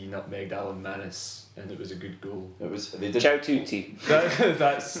 and he nutmegged Alan Manus, and it was a good goal. It was. They did. Ciao tutti.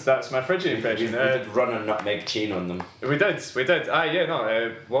 That's my Fridgie We impression. did run a nutmeg chain on them. We did.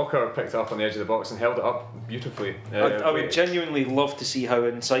 Walker picked it up on the edge of the box and held it up beautifully. I would genuinely love to see how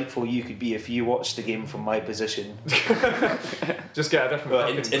insightful you could be if you watched the game from my position. just get a different. Well,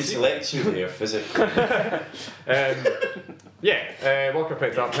 fucking seat. intellectually or physically. Walker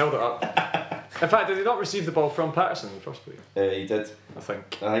picked it up, held it up. In fact, did he not receive the ball from Patterson in the first place? He did. I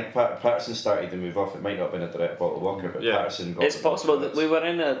think. I think Patterson started to move off. It might not have been a direct ball to Walker, but Yeah. Patterson got It's the ball possible that first. we were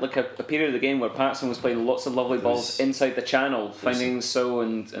in a period of the game where Patterson was playing lots of lovely balls inside the channel, finding So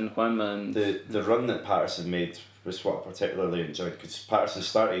and Juanma. And The run that Patterson made was what I particularly enjoyed, because Patterson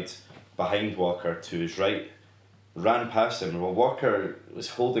started behind Walker to his right, ran past him, and while Walker was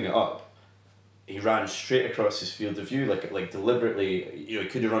holding it up, he ran straight across his field of view, like deliberately. He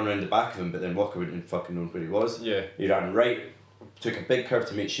could have run around the back of him, but then Walker wouldn't have fucking known where he was. Yeah. He ran right, took a big curve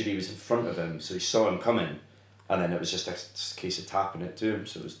to make sure he was in front of him, so he saw him coming, and then it was just a case of tapping it to him.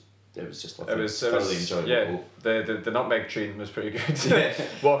 So it was just lovely. Thoroughly enjoyable. Yeah, goal. the nutmeg train was pretty good. Yeah.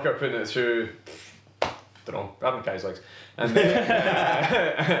 Walker putting it through, don't know, grabbing Kai's legs, and then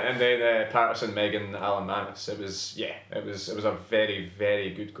Patterson, Megan, Alan Manus. It was a very, very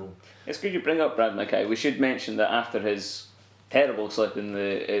good goal. it's good you bring up Brad Mackay. We should mention that after his terrible slip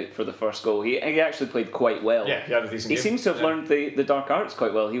in for the first goal, he actually played quite well. Yeah, he had a decent He game. seems to have learned the dark arts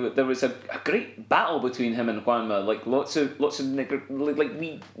quite well. There was a great battle between him and Juanma, like lots of wee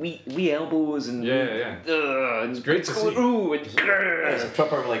elbows and It's great to see. Ooh, and It's a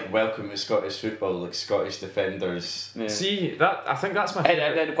proper welcome to Scottish football, like Scottish defenders. yeah. See that? I think that's my And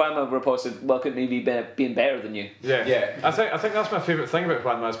favourite. then Juanma reported, "Welcome to me being better than you." Yeah, Yeah. I think that's my favourite thing about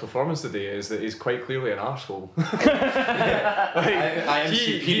Juanma's performance today is that he's quite clearly an arsehole. I am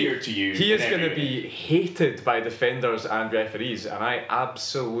superior to you. He is in going to every way. be hated by defenders and referees, and I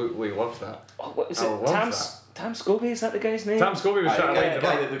absolutely love that. Oh, what is I it? love Tam Scobie, is that the guy's name? Tam Scobie was Aye, trying to a line guy them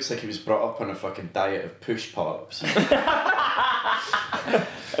up. that looks like he was brought up on a fucking diet of push pops.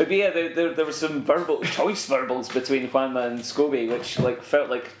 There were some choice verbals between Juanma and Scobie, which felt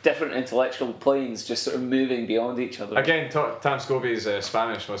like different intellectual planes just sort of moving beyond each other. Again, Tam Scobie's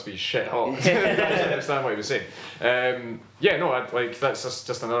Spanish must be shit hot. I don't understand what he was saying. That's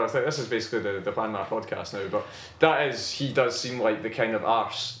just another thing. This is basically the Juanma podcast now, but he does seem like the kind of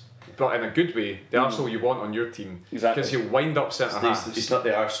arse, but in a good way, the arsehole you want on your team. Exactly. Because he'll wind up centre half. It's not the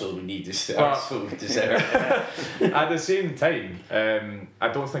arsehole we need, it's the But- arsehole we deserve. At the same time, I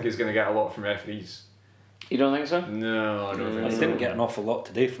don't think he's going to get a lot from referees. You don't think so? No, I don't I think so. didn't get an awful lot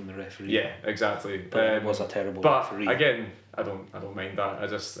today from the referee. Yeah, exactly. But it was a terrible But referee. again, I don't mind that. I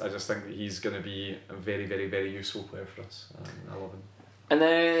just think that he's going to be a very, very, very useful player for us. I love him. And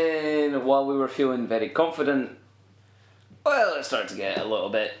then, while we were feeling very confident, well, it started to get a little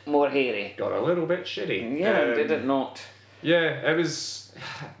bit more hairy. Got a little bit shitty. Yeah, did it not? Yeah, it was.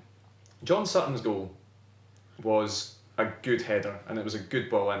 John Sutton's goal was a good header, and it was a good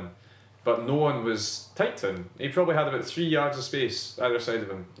ball in, but no one was tight to him. He probably had about 3 yards of space either side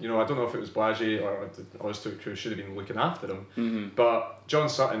of him. I don't know if it was Blage or Ozturk who should have been looking after him. Mm-hmm. But John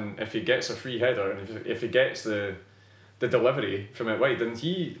Sutton, if he gets a free header and if he gets the delivery from out wide, then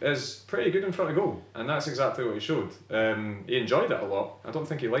he is pretty good in front of goal, and that's exactly what he showed. He enjoyed it a lot. I don't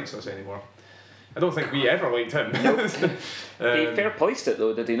think he likes us anymore. I don't think we ever liked him. He fair placed it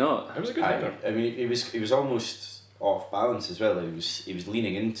though, did he not? It was a good header. I mean, he was almost off balance as well. He was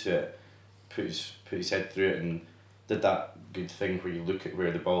leaning into it, put his head through it, and did that good thing where you look at where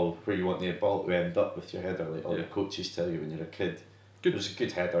you want the ball to end up with your header, like all the coaches tell you when you're a kid. Good. It was a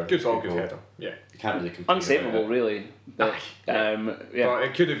good header. Good ball, good header. Yeah. You can't really compare. Unsavable, really. But, yeah. But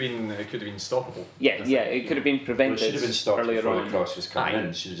it could have been stoppable. Yeah, it could have been Well, prevented it should have been stopped earlier before on. the cross was coming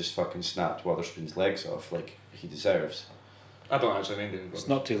in. Should have just fucking snapped Wotherspoon's legs off like he deserves. I don't actually think David It's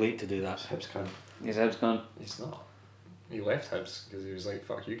not too late to do that. Hibs can. His head's gone. It's not. He left Hibs because he was like,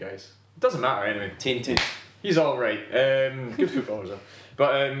 "Fuck you guys." It doesn't matter anyway. Tainted. He's all right. Good footballer, though.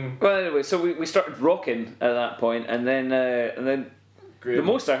 But Well, anyway, so we started rocking at that point, and then Graham, the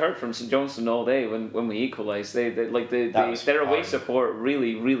most I heard from St Johnstone all day when we equalised, their away support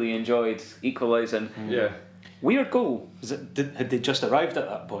really enjoyed equalising. Yeah. Weird goal. Had they just arrived at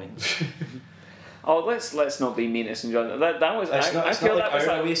that point? Oh, let's not be mean to St Johnstone. That was It's I feel not like that was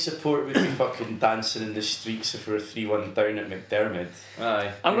our like, away support would be fucking dancing in the streets if we were 3-1 down at McDermott.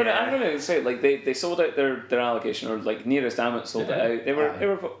 Aye. I'm gonna say like they sold out their allocation, or like nearest Amit sold it out. They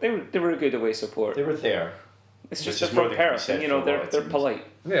were a good away support. They were there. It's just Which they're is more from than can be Perth, said and for a lot they're of teams. polite.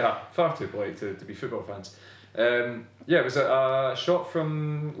 Yeah, far too polite to be football fans. Was it a shot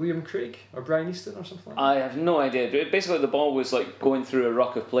from Liam Craig or Brian Easton or something like that? I have no idea. Basically, the ball was like going through a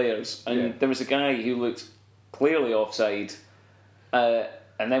ruck of players, and there was a guy who looked clearly offside.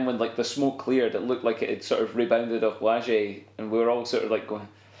 And then when like the smoke cleared, it looked like it had sort of rebounded off Lage, and we were all sort of like going,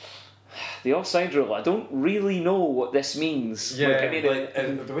 the offside rule. I don't really know what this means. Yeah, like, I mean,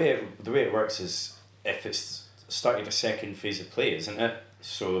 And the way it works is if it's started a second phase of play, isn't it?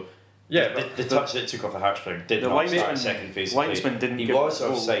 So the touch that took off the Hearts player did not start a second phase of play. Didn't He give was the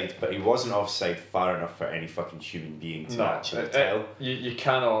goal. offside, but he wasn't offside far enough for any fucking human being to actually tell. You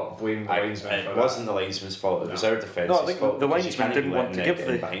cannot blame the linesman for It that. wasn't the linesman's fault. It was our defence's No, I think fault. the because you linesman can't didn't even want to let give Nick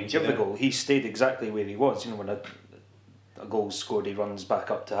the in behind you the there. goal. He stayed exactly where he was. You know, when a goal's scored, he runs back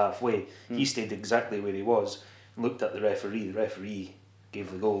up to halfway. He stayed exactly where he was. Looked at the referee. The referee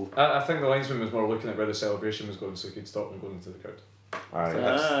gave the goal. I think the linesman was more looking at where the celebration was going, so he could stop them going into the crowd. I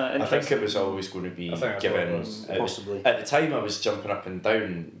think interesting. it was always going to be I think that's what given. it was. Possibly. At the time, I was jumping up and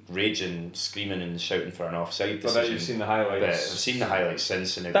down, raging, screaming, and shouting for an offside But decision. then you've seen the But I've highlights. seen the highlights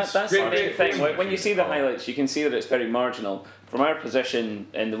since, and it that's was the Great- main great thing. goal. When you see the highlights, you can see that it's very marginal. From our position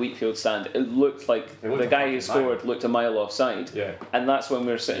in the Wheatfield stand, it looked like It looked the a guy who fucking mile. scored looked a mile offside. Yeah. And that's when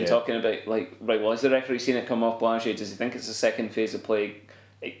we were sitting Yeah. talking about, like, right, well, has the referee seen it come off Blanche? Does he think it's the second phase of play?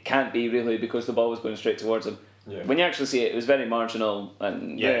 It can't be really, because the ball was going straight towards him. Yeah. When you actually see it, it was very marginal.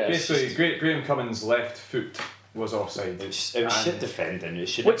 And Yeah, Basically, Graham Cummins' left foot was offside. it was And- shit defending. It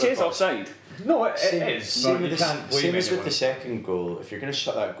should which never is got- offside. No, it Same, is. same, But you with the, can't blame same as with anyone. the second goal. If you're going to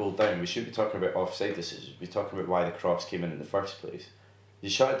shut that goal down, we should be talking about offside decisions. We're talking about why the cross came in the first place. You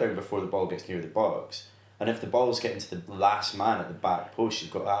shut it down before the ball gets near the box, and if the ball's getting to the last man at the back post,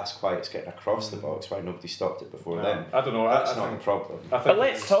 you've got to ask why it's getting across the box. Why nobody stopped it before then? I don't know. That's I not think, the problem. I think But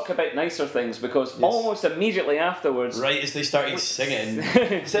let's talk about nicer things, because almost immediately afterwards, Right as they started singing,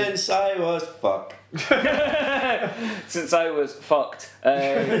 since I was fucked. since I was fucked,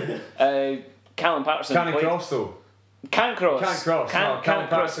 Callum Patterson Cannon played. Cross though. Can't cross. Can't cross. Can't, No, can't Callum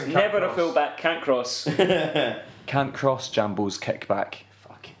cross. Patterson can't Never a cross. fullback. Can't cross. Can't cross Jambo's kickback.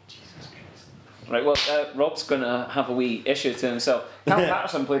 Fucking Jesus Christ. Right. Well, Rob's gonna have a wee issue to himself. Callum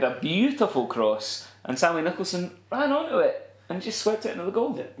Patterson played a beautiful cross, and Sammy Nicholson ran onto it and just swept it into the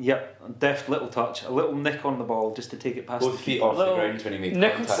goal. Yep, deft little touch, a little nick on the ball just to take it past Both the feet off the Little ground when he made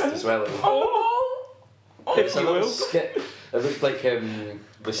Nicholson. contact as well. Oh! It was If a you little will. skip. It looked like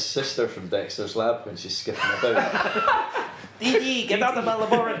the sister from Dexter's Lab when she's skipping about. Dee get out of my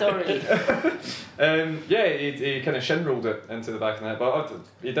laboratory. He kind of shin rolled it into the back of the net, but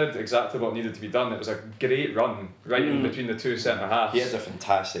he did exactly what needed to be done. It was a great run right in between the two centre halves. He had a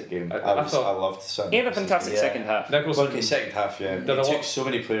fantastic game. I I thought- loved Son. He had a fantastic second half. Nicholson, Okay, second half, yeah. He Did a took lot- so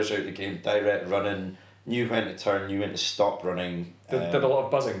many players out of the game, direct running, knew when to turn, knew when to stop running. did a lot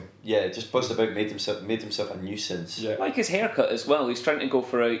of buzzing. Yeah, just buzzed about, made himself a nuisance. Yeah. I like his haircut as well. He's trying to go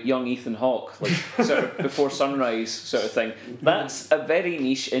for a young Ethan Hawke, like sort of before sunrise sort of thing. That's a very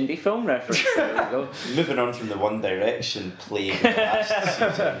niche indie film reference. There we go. Moving on from the One Direction plague of last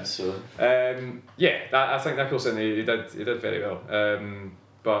season, so I think Nicholson he did very well.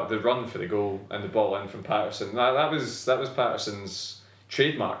 But the run for the goal and the ball in from Patterson, that was Patterson's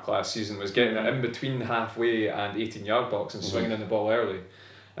trademark last season, was getting it in between halfway and 18-yard box and swinging in the ball early,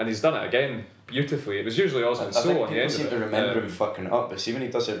 and he's done it again beautifully. It was usually Osman I So think on the people end seem of to it. remember him fucking it up, but see when he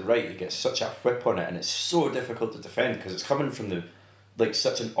does it right, he gets such a whip on it, and it's so difficult to defend because it's coming from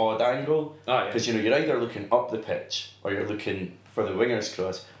such an odd angle. Because you're either looking up the pitch or you're looking for the winger's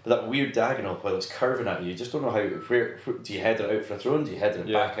cross, but that weird diagonal while it's curving at you, you just don't know where do you header it out for a throw, do you header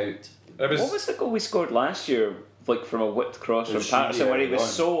it back out What was the goal we scored last year? Like from a whipped cross It from was Patterson, where he really was on.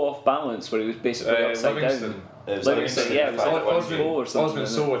 so off balance, where he was basically upside Livingston. down. It was Livingston, yeah, it was like Osman, 1-4 or something. Osman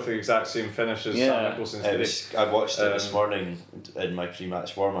Sow with the exact same finish as Yeah. Sam Nicholson's It today. was, I watched it this morning in my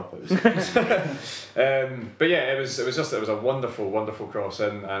pre-match warm-up. It was But yeah, it was a wonderful cross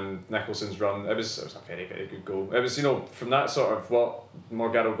in, and Nicholson's run. It was a very good goal. It was, from that sort of what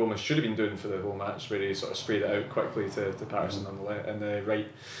Morgado Gomez should have been doing for the whole match, where he sort of sprayed it out quickly to Patterson on the right.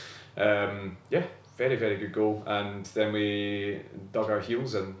 Yeah, very good goal. And then we dug our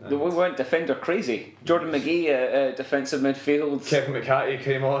heels in. We weren't defender crazy. Jordan McGee, defensive midfield. Kevin McCarthy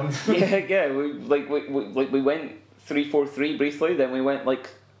came on. Yeah. We went 3-4-3 briefly. Then we went like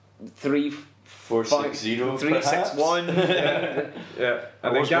 3-4-6-0, 4-6-0, 3-6-1. Yeah, I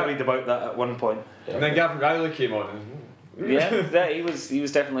and then, was worried about that at one point. and then Gavin Riley came on. yeah, he was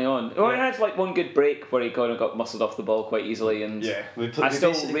definitely on. Well, he had like one good break where he kind of got muscled off the ball quite easily, and Yeah. We I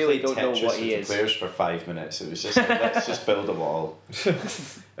still basically really played don't know Tetris what he with is. the players for 5 minutes. It was just like, let's just build a wall.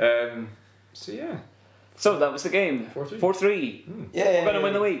 So yeah, so that was the game. 4-3. 4-3. Yeah, We're gonna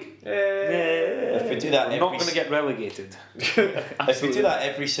win the league. If we do that, We're not going to get relegated. if we do that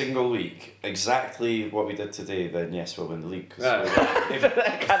every single week, exactly what we did today, then yes, we'll win the league. 'cause I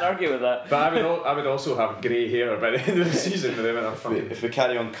can't argue with that. But I would also have grey hair by the end of the season with the amount of fun. if we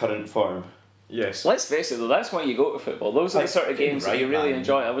carry on current form, Yes. Let's face it though, that's why you go to football. Those are the Like, sort of games that you right, really man.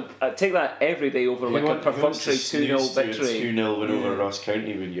 enjoy. I'd take that every day over like a perfunctory 2-0 victory. 2-0 win over Ross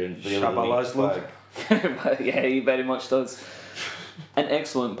County when you're in the Shabba league Laszlo. flag. Yeah, he very much does. An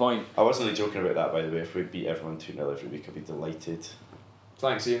excellent point. I wasn't really joking about that, by the way. If we beat everyone 2-0 every week, I'd be delighted.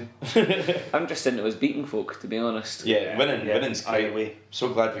 Thanks, Ian. I'm just into us beating folk, to be honest. Yeah, winning's Either great. way, So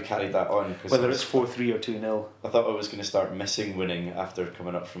glad we carried that on. Cause whether it's 4-3 or 2-0. I thought I was going to start missing winning after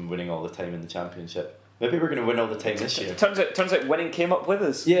coming up from winning all the time in the championship. Maybe we're going to win all the time this year. Turns out winning came up with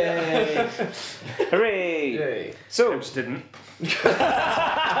us. Yay! Hooray! Yay. So, Hibs didn't.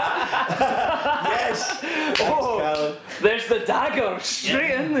 Yes! oh, there's the dagger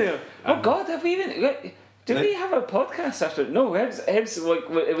straight in there. Oh God, have we even? Did we have a podcast after? No, Hibs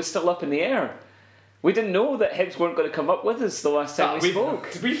like it was still up in the air. We didn't know that Hibs weren't going to come up with us the last time we spoke.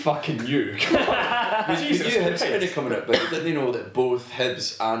 We fucking knew. Come on. We knew Jesus Hibs Christ. were coming up, but we didn't know that both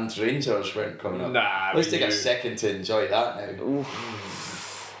Hibs and Rangers weren't coming up. Nah, Let's we take knew. a second to enjoy that now.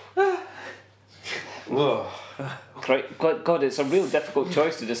 Whoa. God, it's a real difficult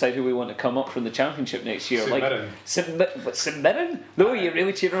choice to decide who we want to come up from the championship next year. St. Like Mirren. St Mirren? No, you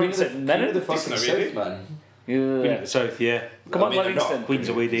really cheering on St Queen Mirren? of the fucking Decent away South, man. Queen Yeah. of the South, yeah. Come on, I mean, they're Livingston. not Queen's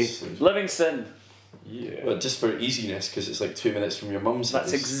away day. Livingston. Yeah. Well, just for easiness, because it's like 2 minutes from your mum's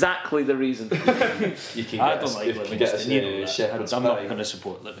That's house. exactly the reason. You can I get don't a, like you can get Livingston. You know a that. shepherd's I'm not pie. going to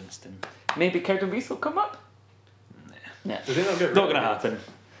support Livingston. Maybe Cowdenbeath will come up. Nah. Did they not get Not going to relegated? happen.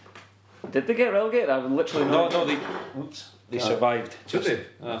 Did they get relegated? I've literally No, they survived. Did they?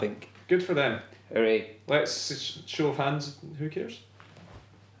 I think. Good for them. Hooray. Let's show of hands. Who cares?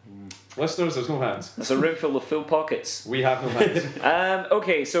 Listeners, there's no hands. That's a room full of full pockets. We have no hands.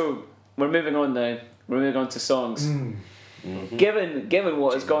 Okay, so we're moving on now. We're moving on to songs. Given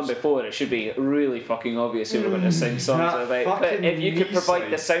what has gone before, it should be really fucking obvious who we're going to sing songs That about. But fucking if you could provide the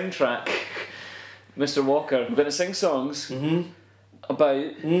knee soundtrack, Mr. Walker, we're going to sing songs about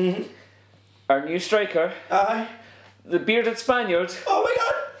our new striker, Aye. the bearded Spaniard, Oh my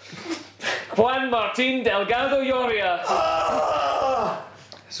god! Juan Martín Delgado Lloria. Ah!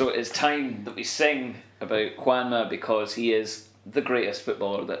 So it is time that we sing about Juanma because he is the greatest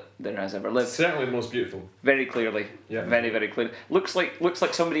footballer that there has ever lived. Certainly the most beautiful. Very clearly. Yeah. Very, very clearly. Looks like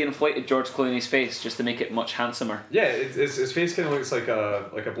somebody inflated George Clooney's face just to make it much handsomer. Yeah, his face kind of looks like a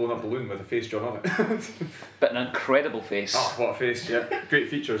blown up balloon with a face drawn on it. But an incredible face. Oh, what a face! Yeah, great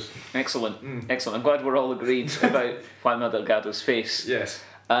features. Excellent. Excellent. I'm glad we're all agreed about Juanma Delgado's face. Yes,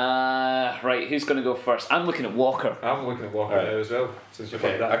 Right, who's going to go first? I'm looking at Walker. I'm looking at Walker Alright. now as well. Since you've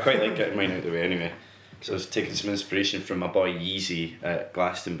Okay, got I that. quite like getting mine out of the way anyway. So I was taking some inspiration from my boy Yeezy at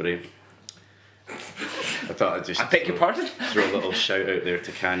Glastonbury. I thought I'd just I beg your pardon? throw a little shout out there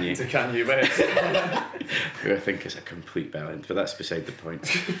to Kanye, To Kanye West. who I think is a complete bellend, but that's beside the point.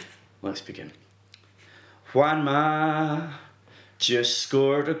 Let's begin. Juanma just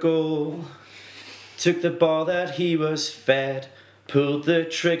scored a goal, took the ball that he was fed, pulled the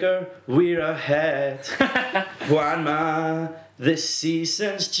trigger, we're ahead. Juanma, this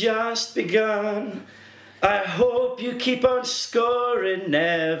season's just begun. I hope you keep on scoring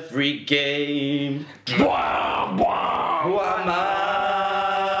every game. Juanma,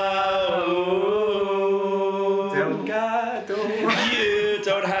 oh. Delgado. You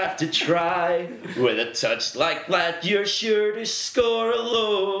don't have to try. With a touch like that, you're sure to score a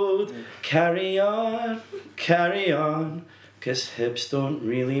load. Carry on, 'cause hips don't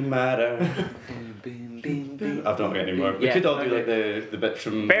really matter. I've not got any more. We Yeah, could all do okay. like the bit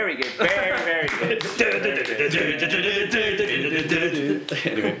from. Very good, very good.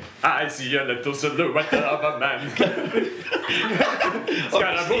 Anyway. I see a little silhouette of a man.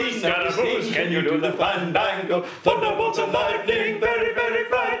 Scaramouche, can you do the fandango? Thunderbolts and lightning, very, very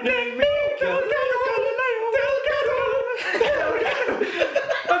frightening me.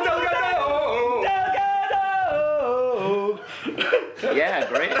 Yeah,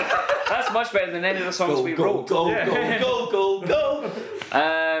 great. That's much better than any of the songs we wrote. Go.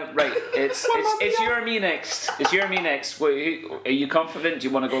 Right, it's your me next. It's your me next. Wait, are you confident? Do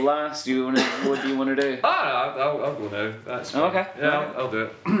you want to go last? Do you want to? What do you want to do? I'll go now. That's fine. Okay. Yeah, I'll do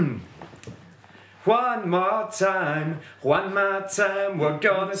it. One more time, we're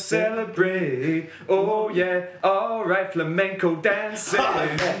gonna celebrate. Oh yeah, alright, flamenco dancing.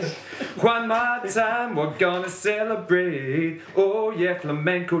 One more time, we're gonna celebrate. Oh yeah,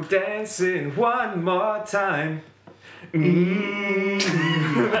 flamenco dancing. One more time.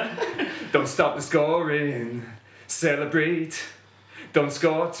 Don't stop the scoring, celebrate. Don't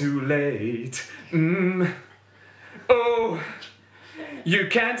score too late. Oh, you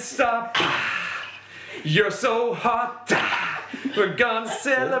can't stop. You're so hot, we're gonna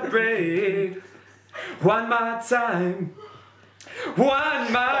celebrate. One more time. Well,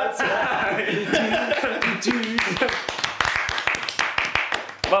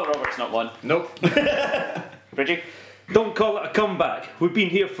 Robert's not one. Nope. Bridgie? Don't call it a comeback. We've been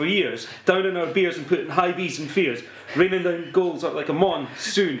here for years, downing our beers and putting high B's and fears, raining down goals like a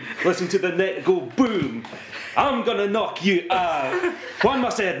monsoon. Listen to the net go boom. I'm gonna knock you out. One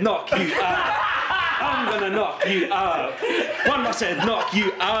must said knock you out. I'm gonna knock you out. One must said knock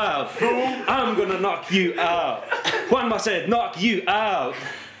you out. I'm gonna knock you out. One must said knock you out.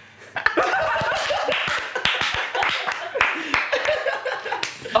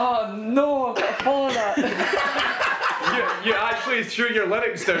 Oh no, I've got to follow that. You actually threw your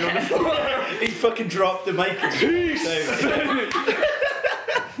lyrics down on the floor. He fucking dropped the mic. Jesus.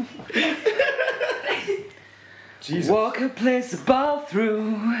 Walk a place to ball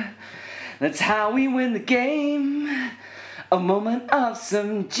through. That's how we win the game. A moment of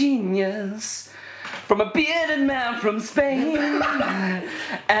some genius from a bearded man from Spain.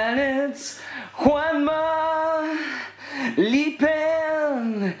 And it's Juanma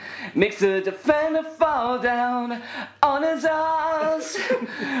leaping, makes the defender fall down on his ass.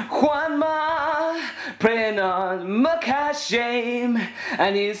 Juanma preying on Maka's shame,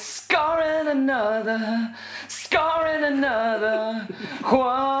 and he's scoring another.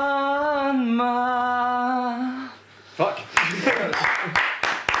 Juanma. Fuck.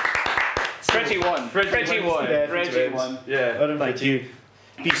 Fredgie won. Fredgie won. Yeah, Fredgie won. Yeah. Thank you.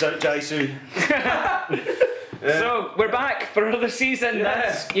 Peace out, Jaisu. So we're back for another season.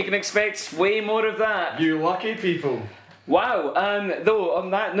 Yeah. You can expect way more of that. You lucky people. Wow. Though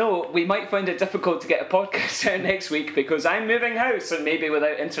on that note, we might find it difficult to get a podcast out next week because I'm moving house and maybe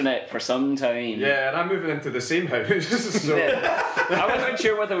without internet for some time. Yeah, and I'm moving into the same house. So I wasn't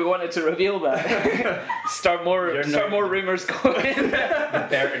sure whether we wanted to reveal that. Start more rumours going.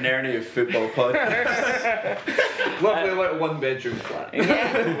 Bert and Ernie of football podcast. lovely little one bedroom flat. Do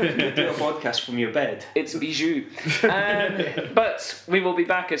a podcast from your bed. It's bijou. But we will be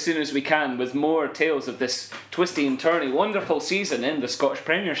back as soon as we can with more tales of this twisty and turny wonderful season in the Scottish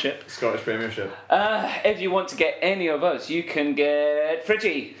Premiership. Scottish Premiership. If you want to get any of us, you can get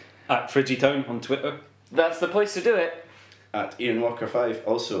Fridgie. At Friggytown on Twitter. That's the place to do it. At Ian Walker 5,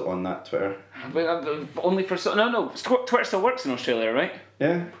 also on that Twitter. Only for Twitter still works in Australia, right?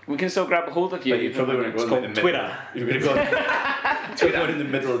 Yeah. We can still grab a hold of you. But you probably want to go in called like the Twitter. You're going to go Twitter in the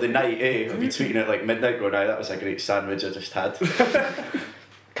middle of the night, eh? I'll be tweeting at like midnight going, that was a great sandwich I just had.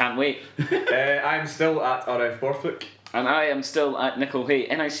 Can't wait. I'm still at RF Borthwick. And I am still at Nicol Hay,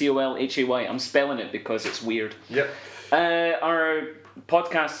 Nicolhay. I'm spelling it because it's weird. Yep. Our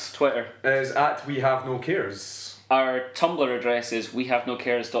podcast's Twitter. Is at We Have No Cares. Our Tumblr address is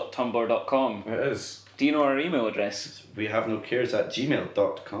wehavenocares.tumblr.com. It is. Do you know our email address? We have no cares at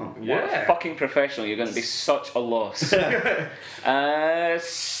gmail.com. What a fucking professional. You're going to be such a loss.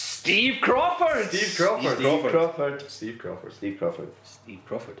 Steve Crawford. Steve Crawford. Steve Crawford. Steve Crawford. Steve Crawford. Steve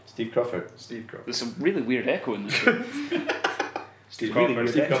Crawford. Steve Crawford. Steve Crawford. There's some really weird echo in this room. Steve Crawford.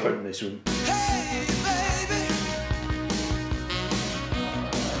 Really Steve Steve Crawford. in this room.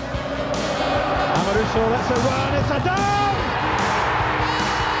 Amoruso, that's a run, it's a done!